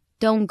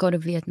 don't go to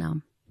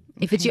Vietnam.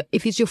 If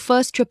it's your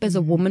first trip as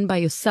a woman by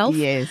yourself,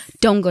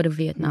 don't go to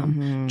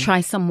Vietnam.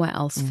 Try somewhere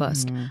else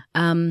first.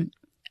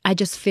 I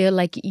just feel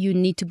like you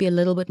need to be a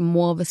little bit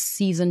more of a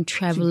seasoned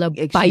traveler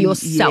by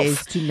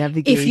yourself. To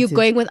navigate if you're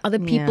going with other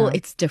people,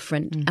 it's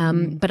different.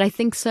 But I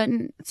think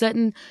certain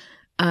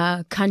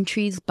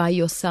countries by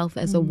yourself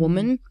as a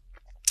woman,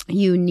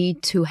 you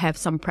need to have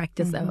some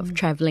practice of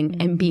traveling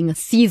and being a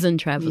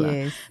seasoned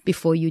traveler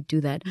before you do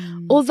that.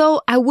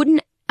 Although I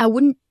wouldn't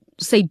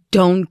say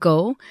don't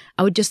go.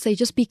 I would just say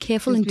just be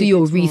careful and do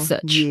your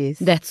research.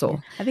 That's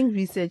all. I think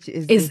research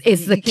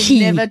is the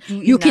key.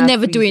 You can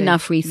never do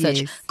enough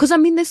research. Because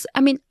I'm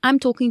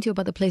talking to you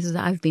about the places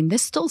that I've been.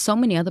 There's still so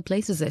many other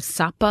places. There's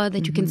Sapa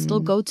that you can still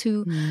go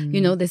to.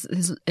 You know, there's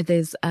is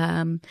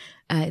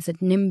it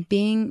Ninh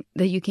Binh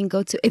that you can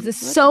go to? There's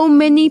so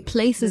many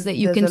places that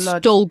you can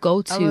still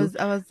go to.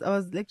 I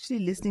was actually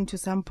listening to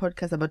some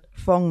podcast about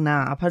Phong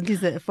Na. Apparently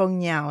it's Phong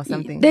Nha or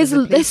something.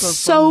 There's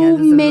so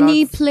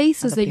many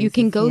places that you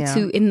can go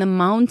to in the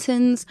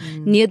mountains,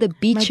 near the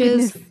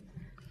beaches.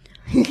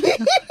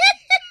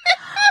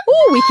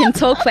 Oh, we can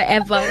talk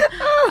forever.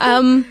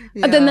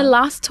 Then the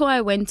last tour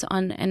I went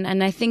on,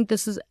 and I think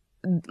this is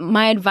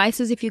my advice,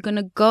 is if you're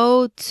gonna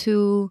go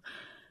to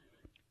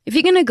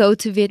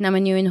Vietnam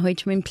and you're in Ho Chi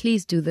Minh,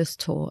 please do this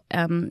tour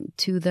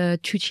to the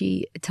Chu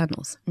Chi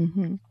tunnels.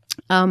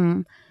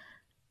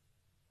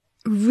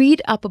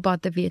 Read up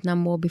about the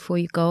Vietnam War before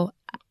you go.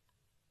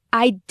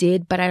 I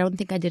did, but I don't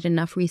think I did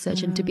enough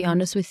research. And to be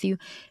honest with you,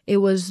 it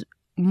was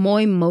more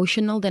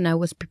emotional than I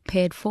was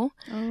prepared for.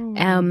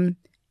 And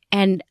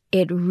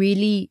it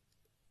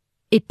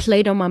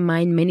played on my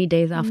mind many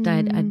days after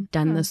I'd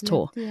done this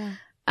tour.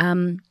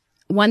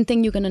 One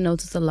thing you're going to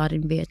notice a lot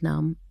in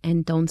Vietnam,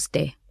 and don't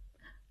stay,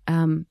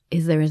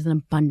 is there is an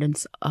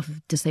abundance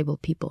of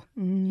disabled people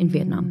in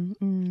Vietnam.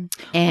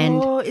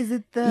 And is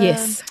it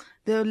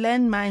the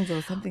landmines or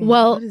something?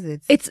 Well, what is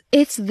it?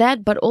 It's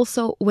that, but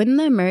also when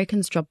the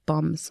Americans dropped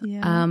bombs,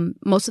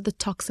 most of the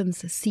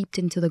toxins seeped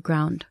into the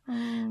ground.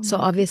 So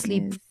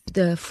obviously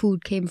the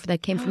food came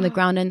from the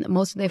ground, and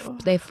most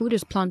of their food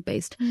is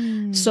plant-based.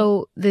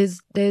 So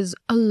there's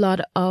a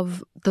lot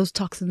of those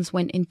toxins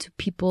went into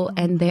people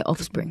and their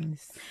offspring.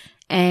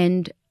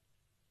 And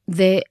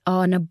there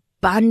are an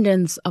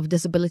abundance of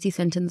disability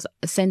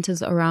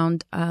centers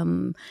around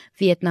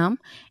Vietnam,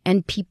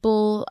 and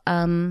people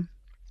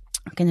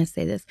how can I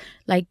say this?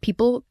 Like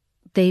people,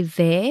 they're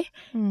there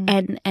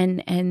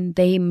and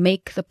they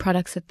make the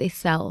products that they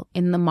sell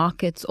in the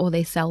markets, or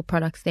they sell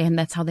products there, and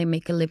that's how they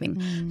make a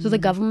living. So the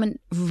government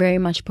very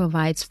much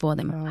provides for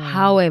them.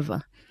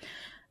 However,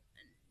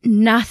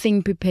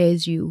 nothing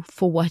prepares you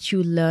for what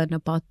you learn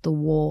about the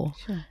war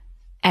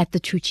at the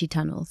Chu Chi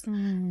tunnels.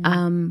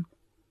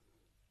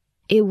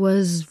 It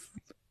was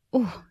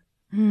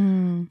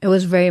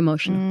very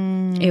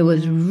emotional. It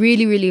was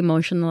really, really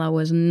emotional. I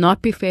was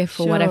not prepared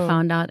for what I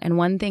found out. And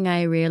one thing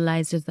I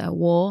realized is that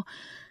war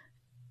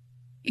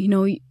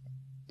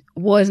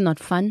is not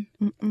fun.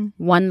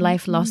 One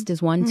life lost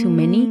is one too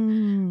many.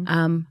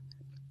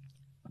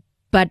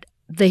 But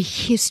the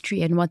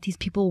history and what these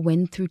people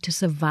went through to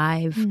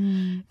survive,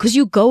 because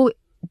you go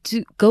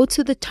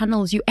to the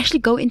tunnels, you actually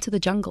go into the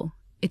jungle.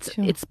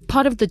 It's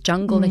part of the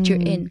jungle that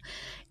you're in,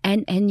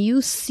 and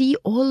you see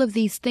all of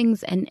these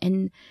things,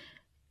 and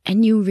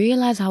you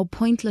realize how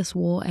pointless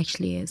war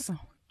actually is.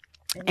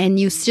 And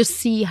you just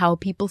see how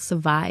people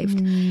survived.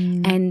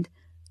 And,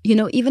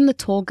 even the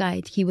tour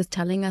guide, he was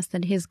telling us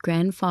that his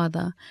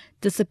grandfather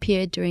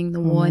disappeared during the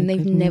war, and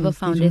they've never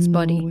found his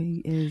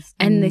body.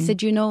 And they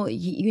said,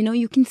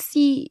 you can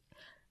see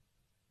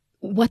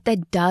what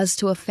that does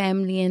to a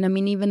family. And I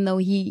mean, even though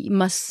he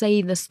must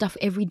say the stuff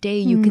every day,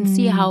 you can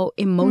see how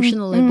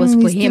emotional it was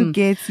for him.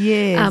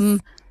 Yes.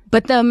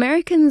 But the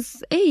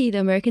Americans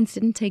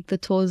didn't take the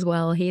tours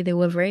well here. They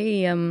were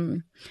very,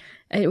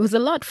 it was a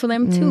lot for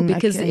them too,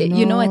 because, at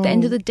the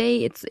end of the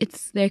day,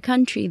 it's their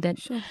country that,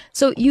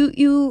 so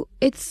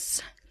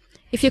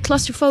if you're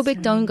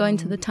claustrophobic, don't go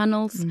into the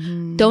tunnels.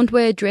 Don't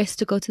wear a dress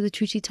to go to the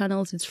Chuchi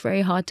tunnels. It's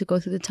very hard to go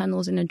to the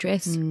tunnels in a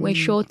dress. Wear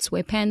shorts,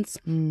 wear pants.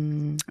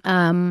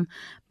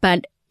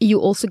 But you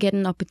also get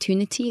an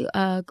opportunity.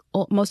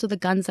 Most of the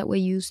guns that were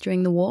used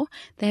during the war,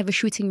 they have a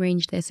shooting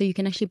range there. So you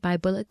can actually buy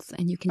bullets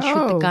and you can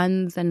shoot the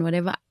guns and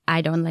whatever. I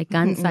don't like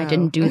guns. So I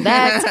didn't do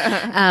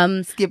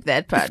that. Skip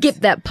that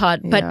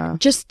part. But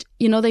just,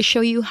 they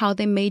show you how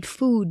they made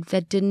food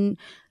that didn't,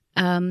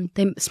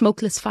 they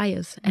smokeless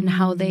fires, and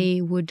how they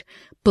would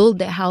build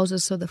their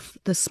houses so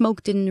the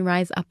smoke didn't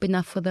rise up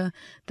enough for the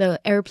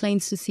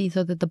airplanes to see,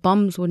 so that the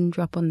bombs wouldn't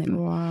drop on them.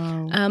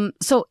 Wow.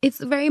 So it's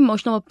very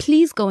emotional.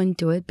 Please go and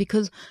do it,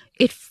 because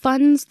it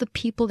funds the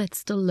people that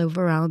still live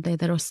around there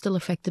that are still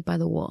affected by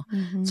the war.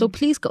 So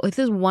please go. If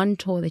there's one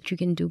tour that you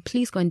can do,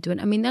 please go and do it.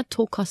 I mean, that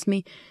tour cost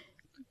me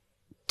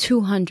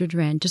 200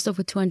 Rand, just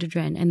over 200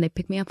 Rand, and they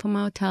picked me up from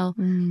my hotel.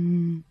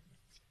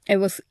 It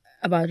was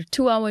about a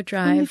 2-hour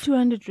drive. Only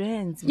 200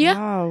 Rands. Yeah.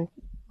 Wow.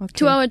 Okay.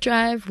 2-hour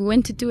drive. We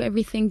went to do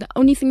everything. The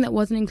only thing that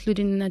wasn't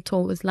included in that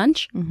tour was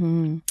lunch.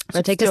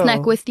 So take a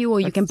snack with you,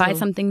 or you can buy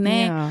something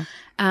there. Yeah.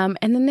 And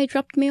then they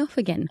dropped me off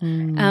again.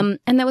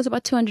 And that was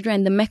about 200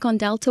 Rand. The Mekong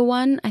Delta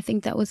one, I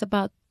think that was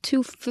about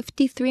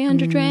 250,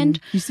 300 Rand.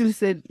 You still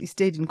said you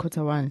stayed in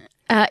Quarter One.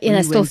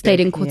 I still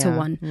stayed in Quarter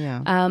One.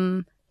 Yeah.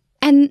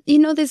 And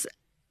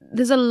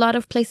there's a lot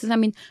of places. I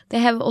mean, they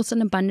have also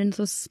an abundance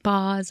of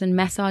spas and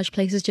massage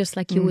places, just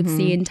like you would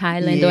see in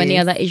Thailand or any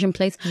other Asian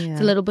place. Yeah.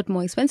 It's a little bit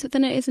more expensive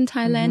than it is in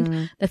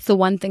Thailand. That's the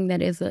one thing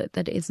that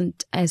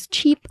isn't as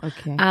cheap,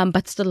 Okay.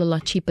 but still a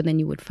lot cheaper than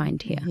you would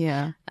find here.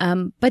 Yeah.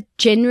 But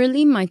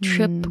generally, my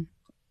trip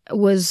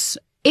was,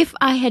 if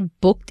I had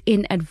booked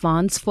in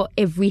advance for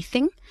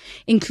everything,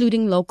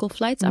 including local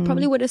flights, I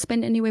probably would have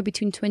spent anywhere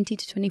between 20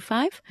 to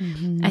 25.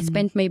 I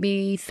spent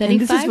maybe 35. And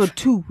this is for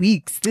 2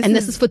 weeks.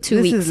 This is for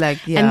 2 weeks. This is like,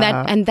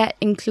 yeah. And that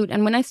include,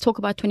 and when I talk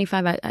about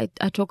 25, I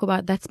talk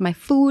about, that's my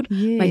food,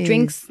 my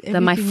drinks,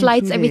 my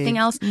flights, included. everything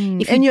else.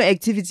 And your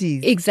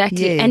activities.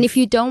 Exactly. Yes. And if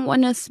you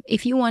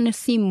want to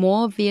see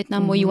more of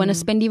Vietnam, or you want to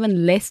spend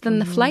even less than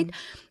the flight,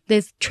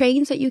 there's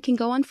trains that you can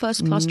go on,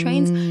 first class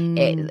trains.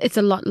 It's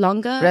a lot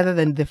longer. Rather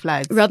than the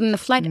flights.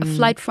 A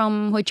flight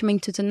from Ho Chi Minh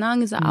to Da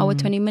Nang is an hour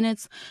 20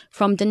 minutes.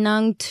 From Da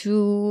Nang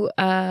to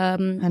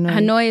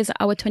Hanoi is an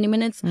hour 20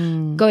 minutes.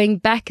 Going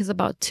back is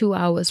about 2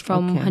 hours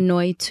from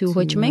Hanoi to Ho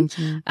Chi Minh.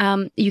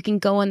 You can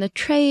go on the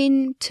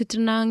train to Da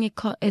Nang.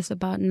 It's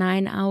about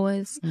 9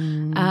 hours.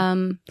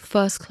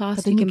 First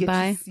class you can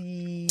buy.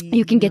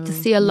 You can get to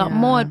see a lot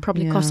more. It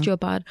probably cost you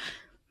about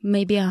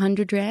maybe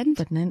 100 Rand.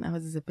 But 9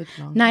 hours is a bit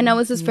long. 9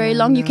 hours is very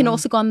long. You can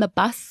also go on the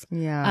bus.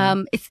 Yeah.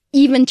 It's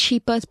even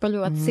cheaper. It's probably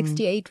about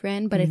 68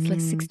 Rand, but it's like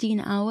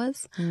 16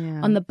 hours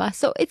on the bus.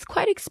 So it's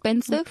quite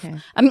expensive. Okay.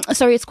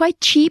 It's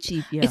quite cheap.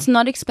 Yeah. It's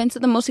not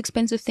expensive. The most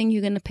expensive thing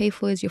you're going to pay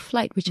for is your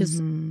flight, which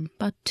is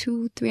about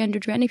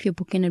 200-300 Rand if you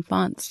book in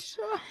advance.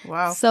 Sure.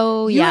 Wow.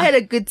 So You had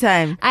a good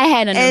time. I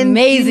had an amazing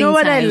time. You know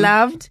what I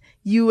loved?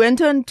 You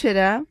went on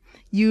Twitter.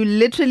 You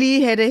literally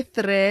had a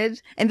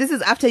thread, and this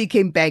is after you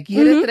came back.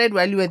 You had a thread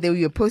while you were there.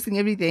 You were posting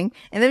everything,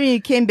 and then when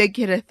you came back,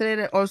 you had a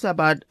thread also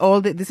about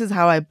this is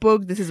how I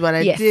booked. This is what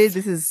I did.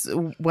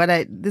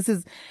 This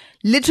is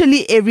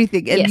literally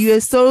everything, and you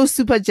are so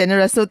super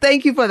generous. So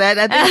thank you for that.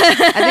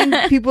 I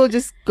think people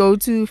just go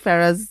to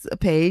Farah's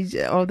page.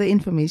 All the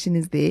information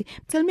is there.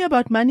 Tell me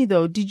about money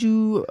though.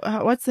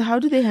 How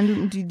do they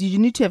handle? Did you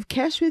need to have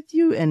cash with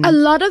you? And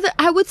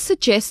I would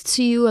suggest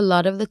to you a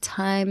lot of the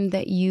time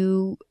that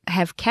you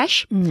have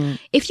cash.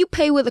 If you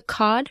pay with a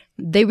card,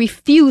 they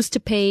refuse to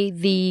pay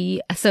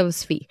the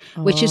service fee,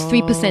 which is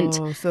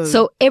 3%.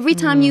 So every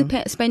time you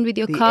spend with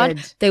your card,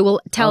 they will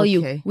tell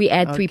you we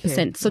add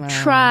 3%. So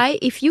try,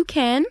 if you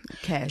can,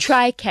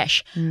 try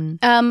cash. Did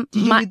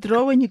you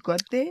withdraw when you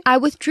got there? I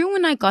withdrew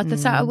when I got there.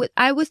 So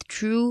I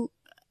withdrew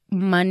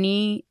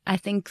money, I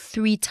think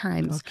 3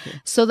 times.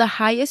 So the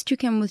highest you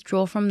can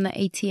withdraw from the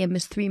ATM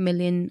is 3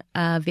 million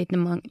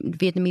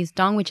Vietnamese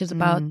dong, which is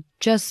about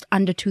just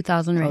under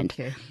 2,000 Rand.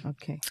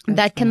 Okay.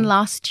 That can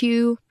last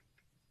you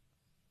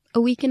a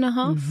week and a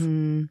half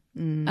in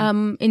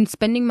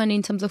spending money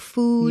in terms of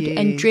food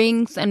and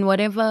drinks and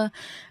whatever.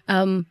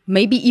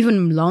 Maybe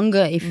even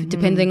longer if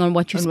depending on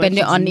what you spend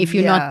it on. If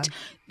you're not,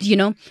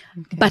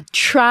 but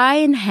try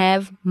and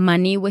have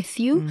money with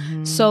you.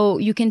 So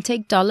you can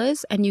take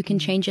dollars and you can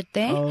change it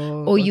there,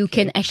 or you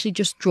can actually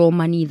just draw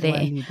money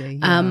there.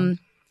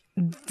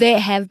 There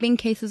have been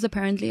cases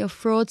apparently of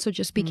fraud, so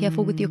just be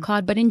careful with your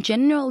card. But in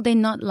general, they're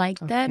not like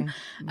that.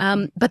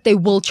 But they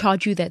will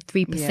charge you that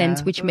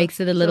 3%, which makes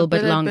it a little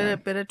bit longer.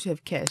 Better to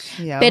have cash.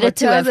 Yeah. Better Hotels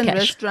to have and cash.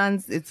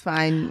 Restaurants, it's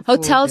fine.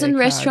 Hotels and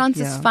restaurants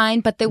is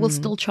fine, but they will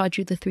still charge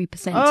you the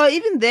 3%. Oh,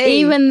 even there.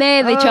 Even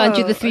there, they charge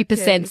you the 3%.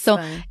 Okay, so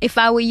fine. if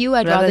I were you,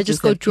 I'd rather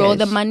just go draw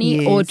the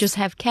money or Yes. just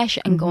have cash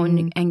and go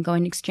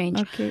and exchange.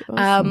 Okay,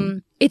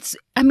 awesome. It's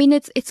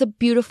a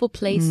beautiful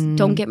place.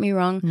 Don't get me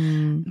wrong.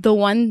 The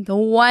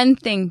one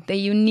thing that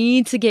you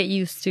need to get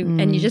used to,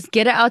 and you just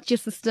get it out your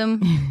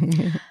system.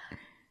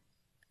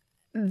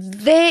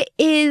 There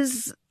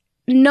is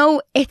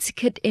no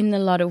etiquette in a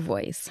lot of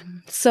ways.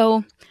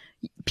 So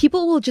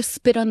people will just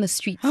spit on the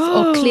streets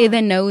or clear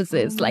their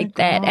noses like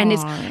that.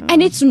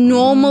 And it's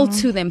normal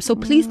to them. So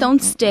please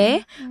don't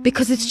stare,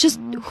 because it's just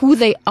who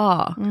they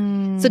are.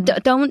 So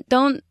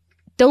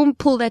don't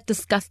pull that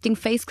disgusting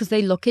face, because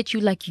they look at you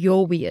like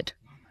you're weird.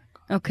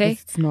 Okay?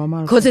 It's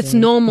normal. Because it's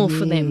normal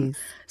for them.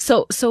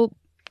 So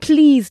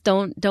please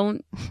don't.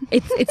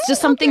 It's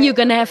just something you're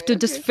gonna have to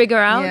just figure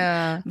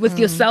out with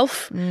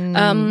yourself.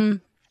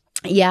 And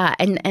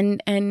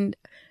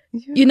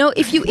you know,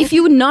 if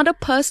you're not a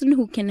person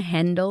who can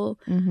handle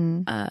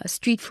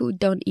street food,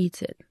 don't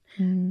eat it.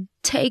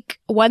 Take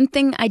one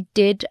thing I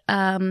did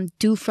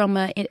do from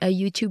a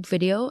YouTube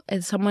video,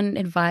 as someone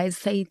advised,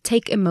 say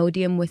take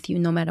Imodium with you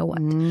no matter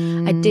what.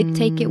 I did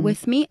take it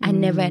with me. I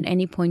never at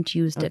any point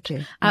used it.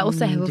 I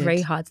also have a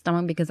very hard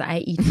stomach because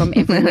I eat from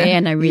everywhere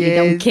and I really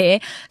don't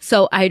care.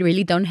 So I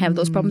really don't have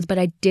those problems, but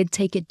I did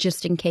take it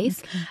just in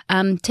case.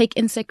 Take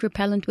insect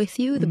repellent with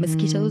you. The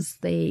mosquitoes,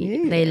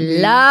 they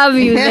love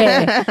you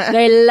there.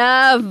 They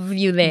love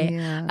you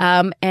there.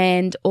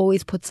 And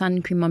always put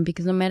sun cream on,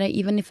 because no matter,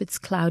 even if it's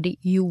cloudy,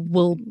 you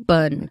will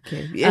burn.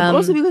 Okay.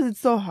 Also because it's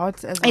so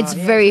hot as well. It's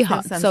very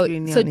hot. So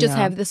just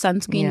have the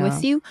sunscreen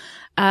with you.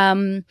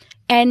 And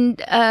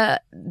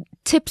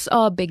tips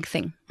are a big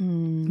thing.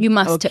 You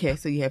must tip. Okay,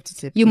 so you have to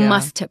tip. You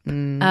must tip.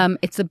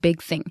 It's a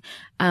big thing.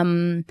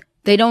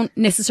 They don't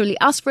necessarily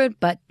ask for it,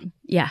 but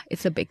yeah,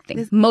 it's a big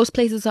thing. Most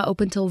places are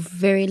open till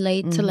very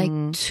late, till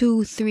like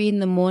 2, 3 in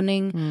the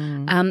morning.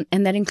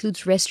 And that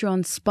includes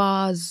restaurants,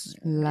 spas.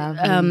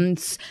 Lovely.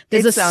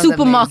 There's a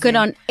supermarket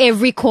on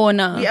every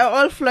corner. We are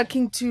all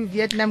flocking to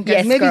Vietnam, guys.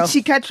 Yes, Maybe girl.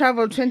 Chica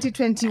Travel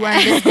 2021.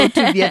 Let's go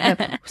to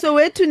Vietnam. So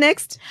where to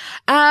next?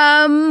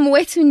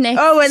 Where to next?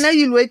 Oh, well, now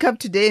you'll wake up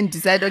today and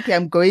decide, okay,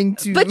 I'm going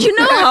to. But you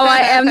know how I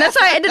am. That's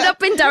how I ended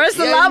up in Dar es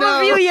Salaam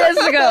a few years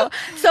ago.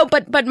 So,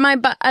 but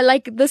I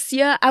like this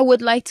year, I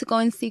would like to go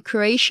and see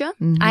Croatia.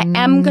 I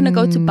am going to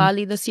go to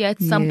Bali this year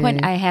at some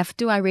point. I have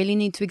to. I really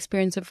need to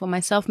experience it for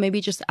myself. Maybe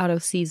just out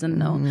of season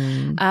though.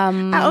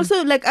 I also,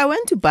 I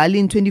went to Bali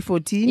in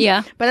 2014.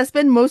 Yeah. But I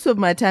spent most of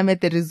my time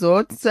at the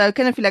resort. So I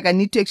kind of feel like I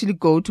need to actually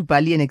go to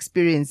Bali and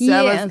experience.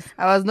 So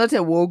I was not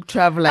a woke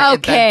traveler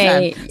at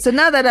that time. So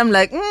now that I'm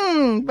like,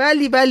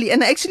 Bali.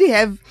 And I actually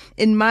have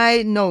in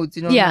my notes,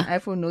 my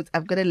iPhone notes,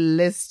 I've got a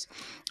list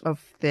of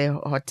the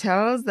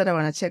hotels that I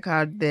want to check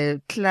out,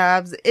 the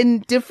clubs in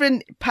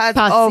different parts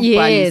of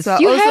Bali. So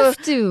have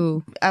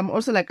to. I'm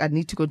also like, I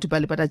need to go to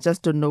Bali, but I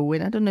just don't know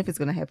when. I don't know if it's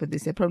going to happen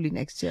this year, probably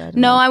next year.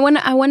 I want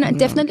to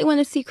definitely want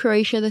to see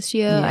Croatia this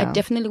year. I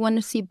definitely want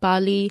to see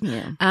Bali.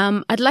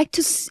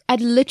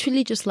 I'd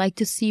literally just like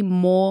to see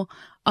more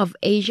of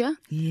Asia.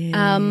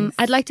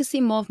 I'd like to see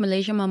more of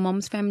Malaysia. My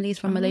mom's family is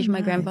from Malaysia. My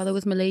grandfather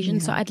was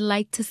Malaysian. So I'd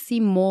like to see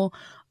more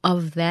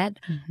of that.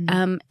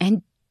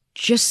 And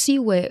just see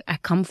where I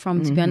come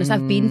from, to be honest.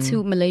 I've been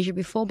to Malaysia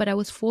before, but I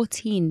was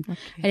 14. Okay.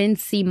 I didn't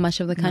see much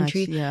of the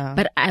country,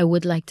 but I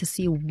would like to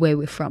see where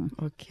we're from.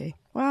 Okay.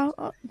 Wow,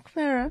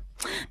 Farah,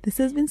 this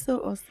has been so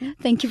awesome.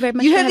 Thank you very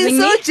much. You have been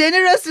so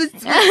generous with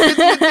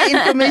the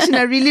information.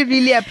 I really,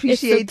 really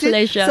appreciate it. It's a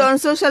pleasure. So on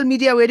social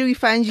media, where do we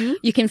find you?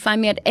 You can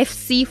find me at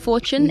FC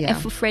Fortune,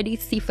 F for Freddy,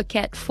 C for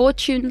Cat,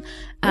 Fortune.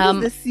 What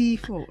is the C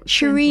for?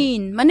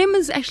 Shireen. My name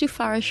is actually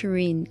Farah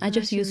Shireen. I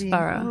just use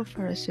Farah. Oh,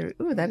 Farah Shireen.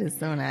 Oh, that is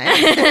so nice.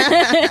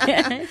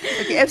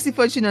 Okay, FC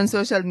Fortune on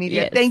social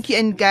media. Yes. Thank you.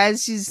 And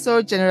guys, she's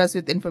so generous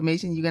with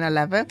information. You're going to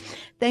love her.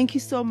 Thank you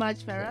so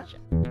much, Farah.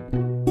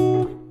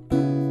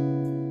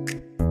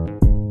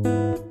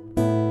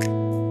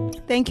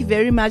 Thank you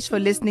very much for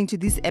listening to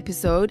this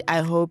episode.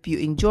 I hope you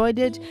enjoyed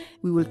it.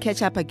 We will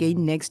catch up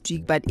again next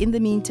week. But in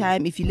the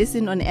meantime, if you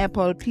listen on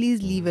Apple,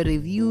 please leave a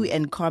review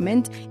and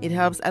comment. It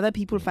helps other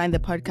people find the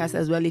podcast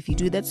as well if you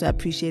do that. So I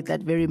appreciate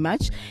that very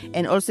much.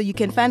 And also you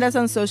can find us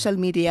on social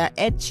media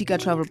at Chica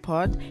Travel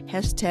Pod,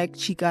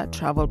 #Chica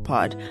Travel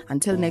Pod.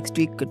 Until next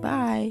week,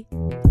 goodbye.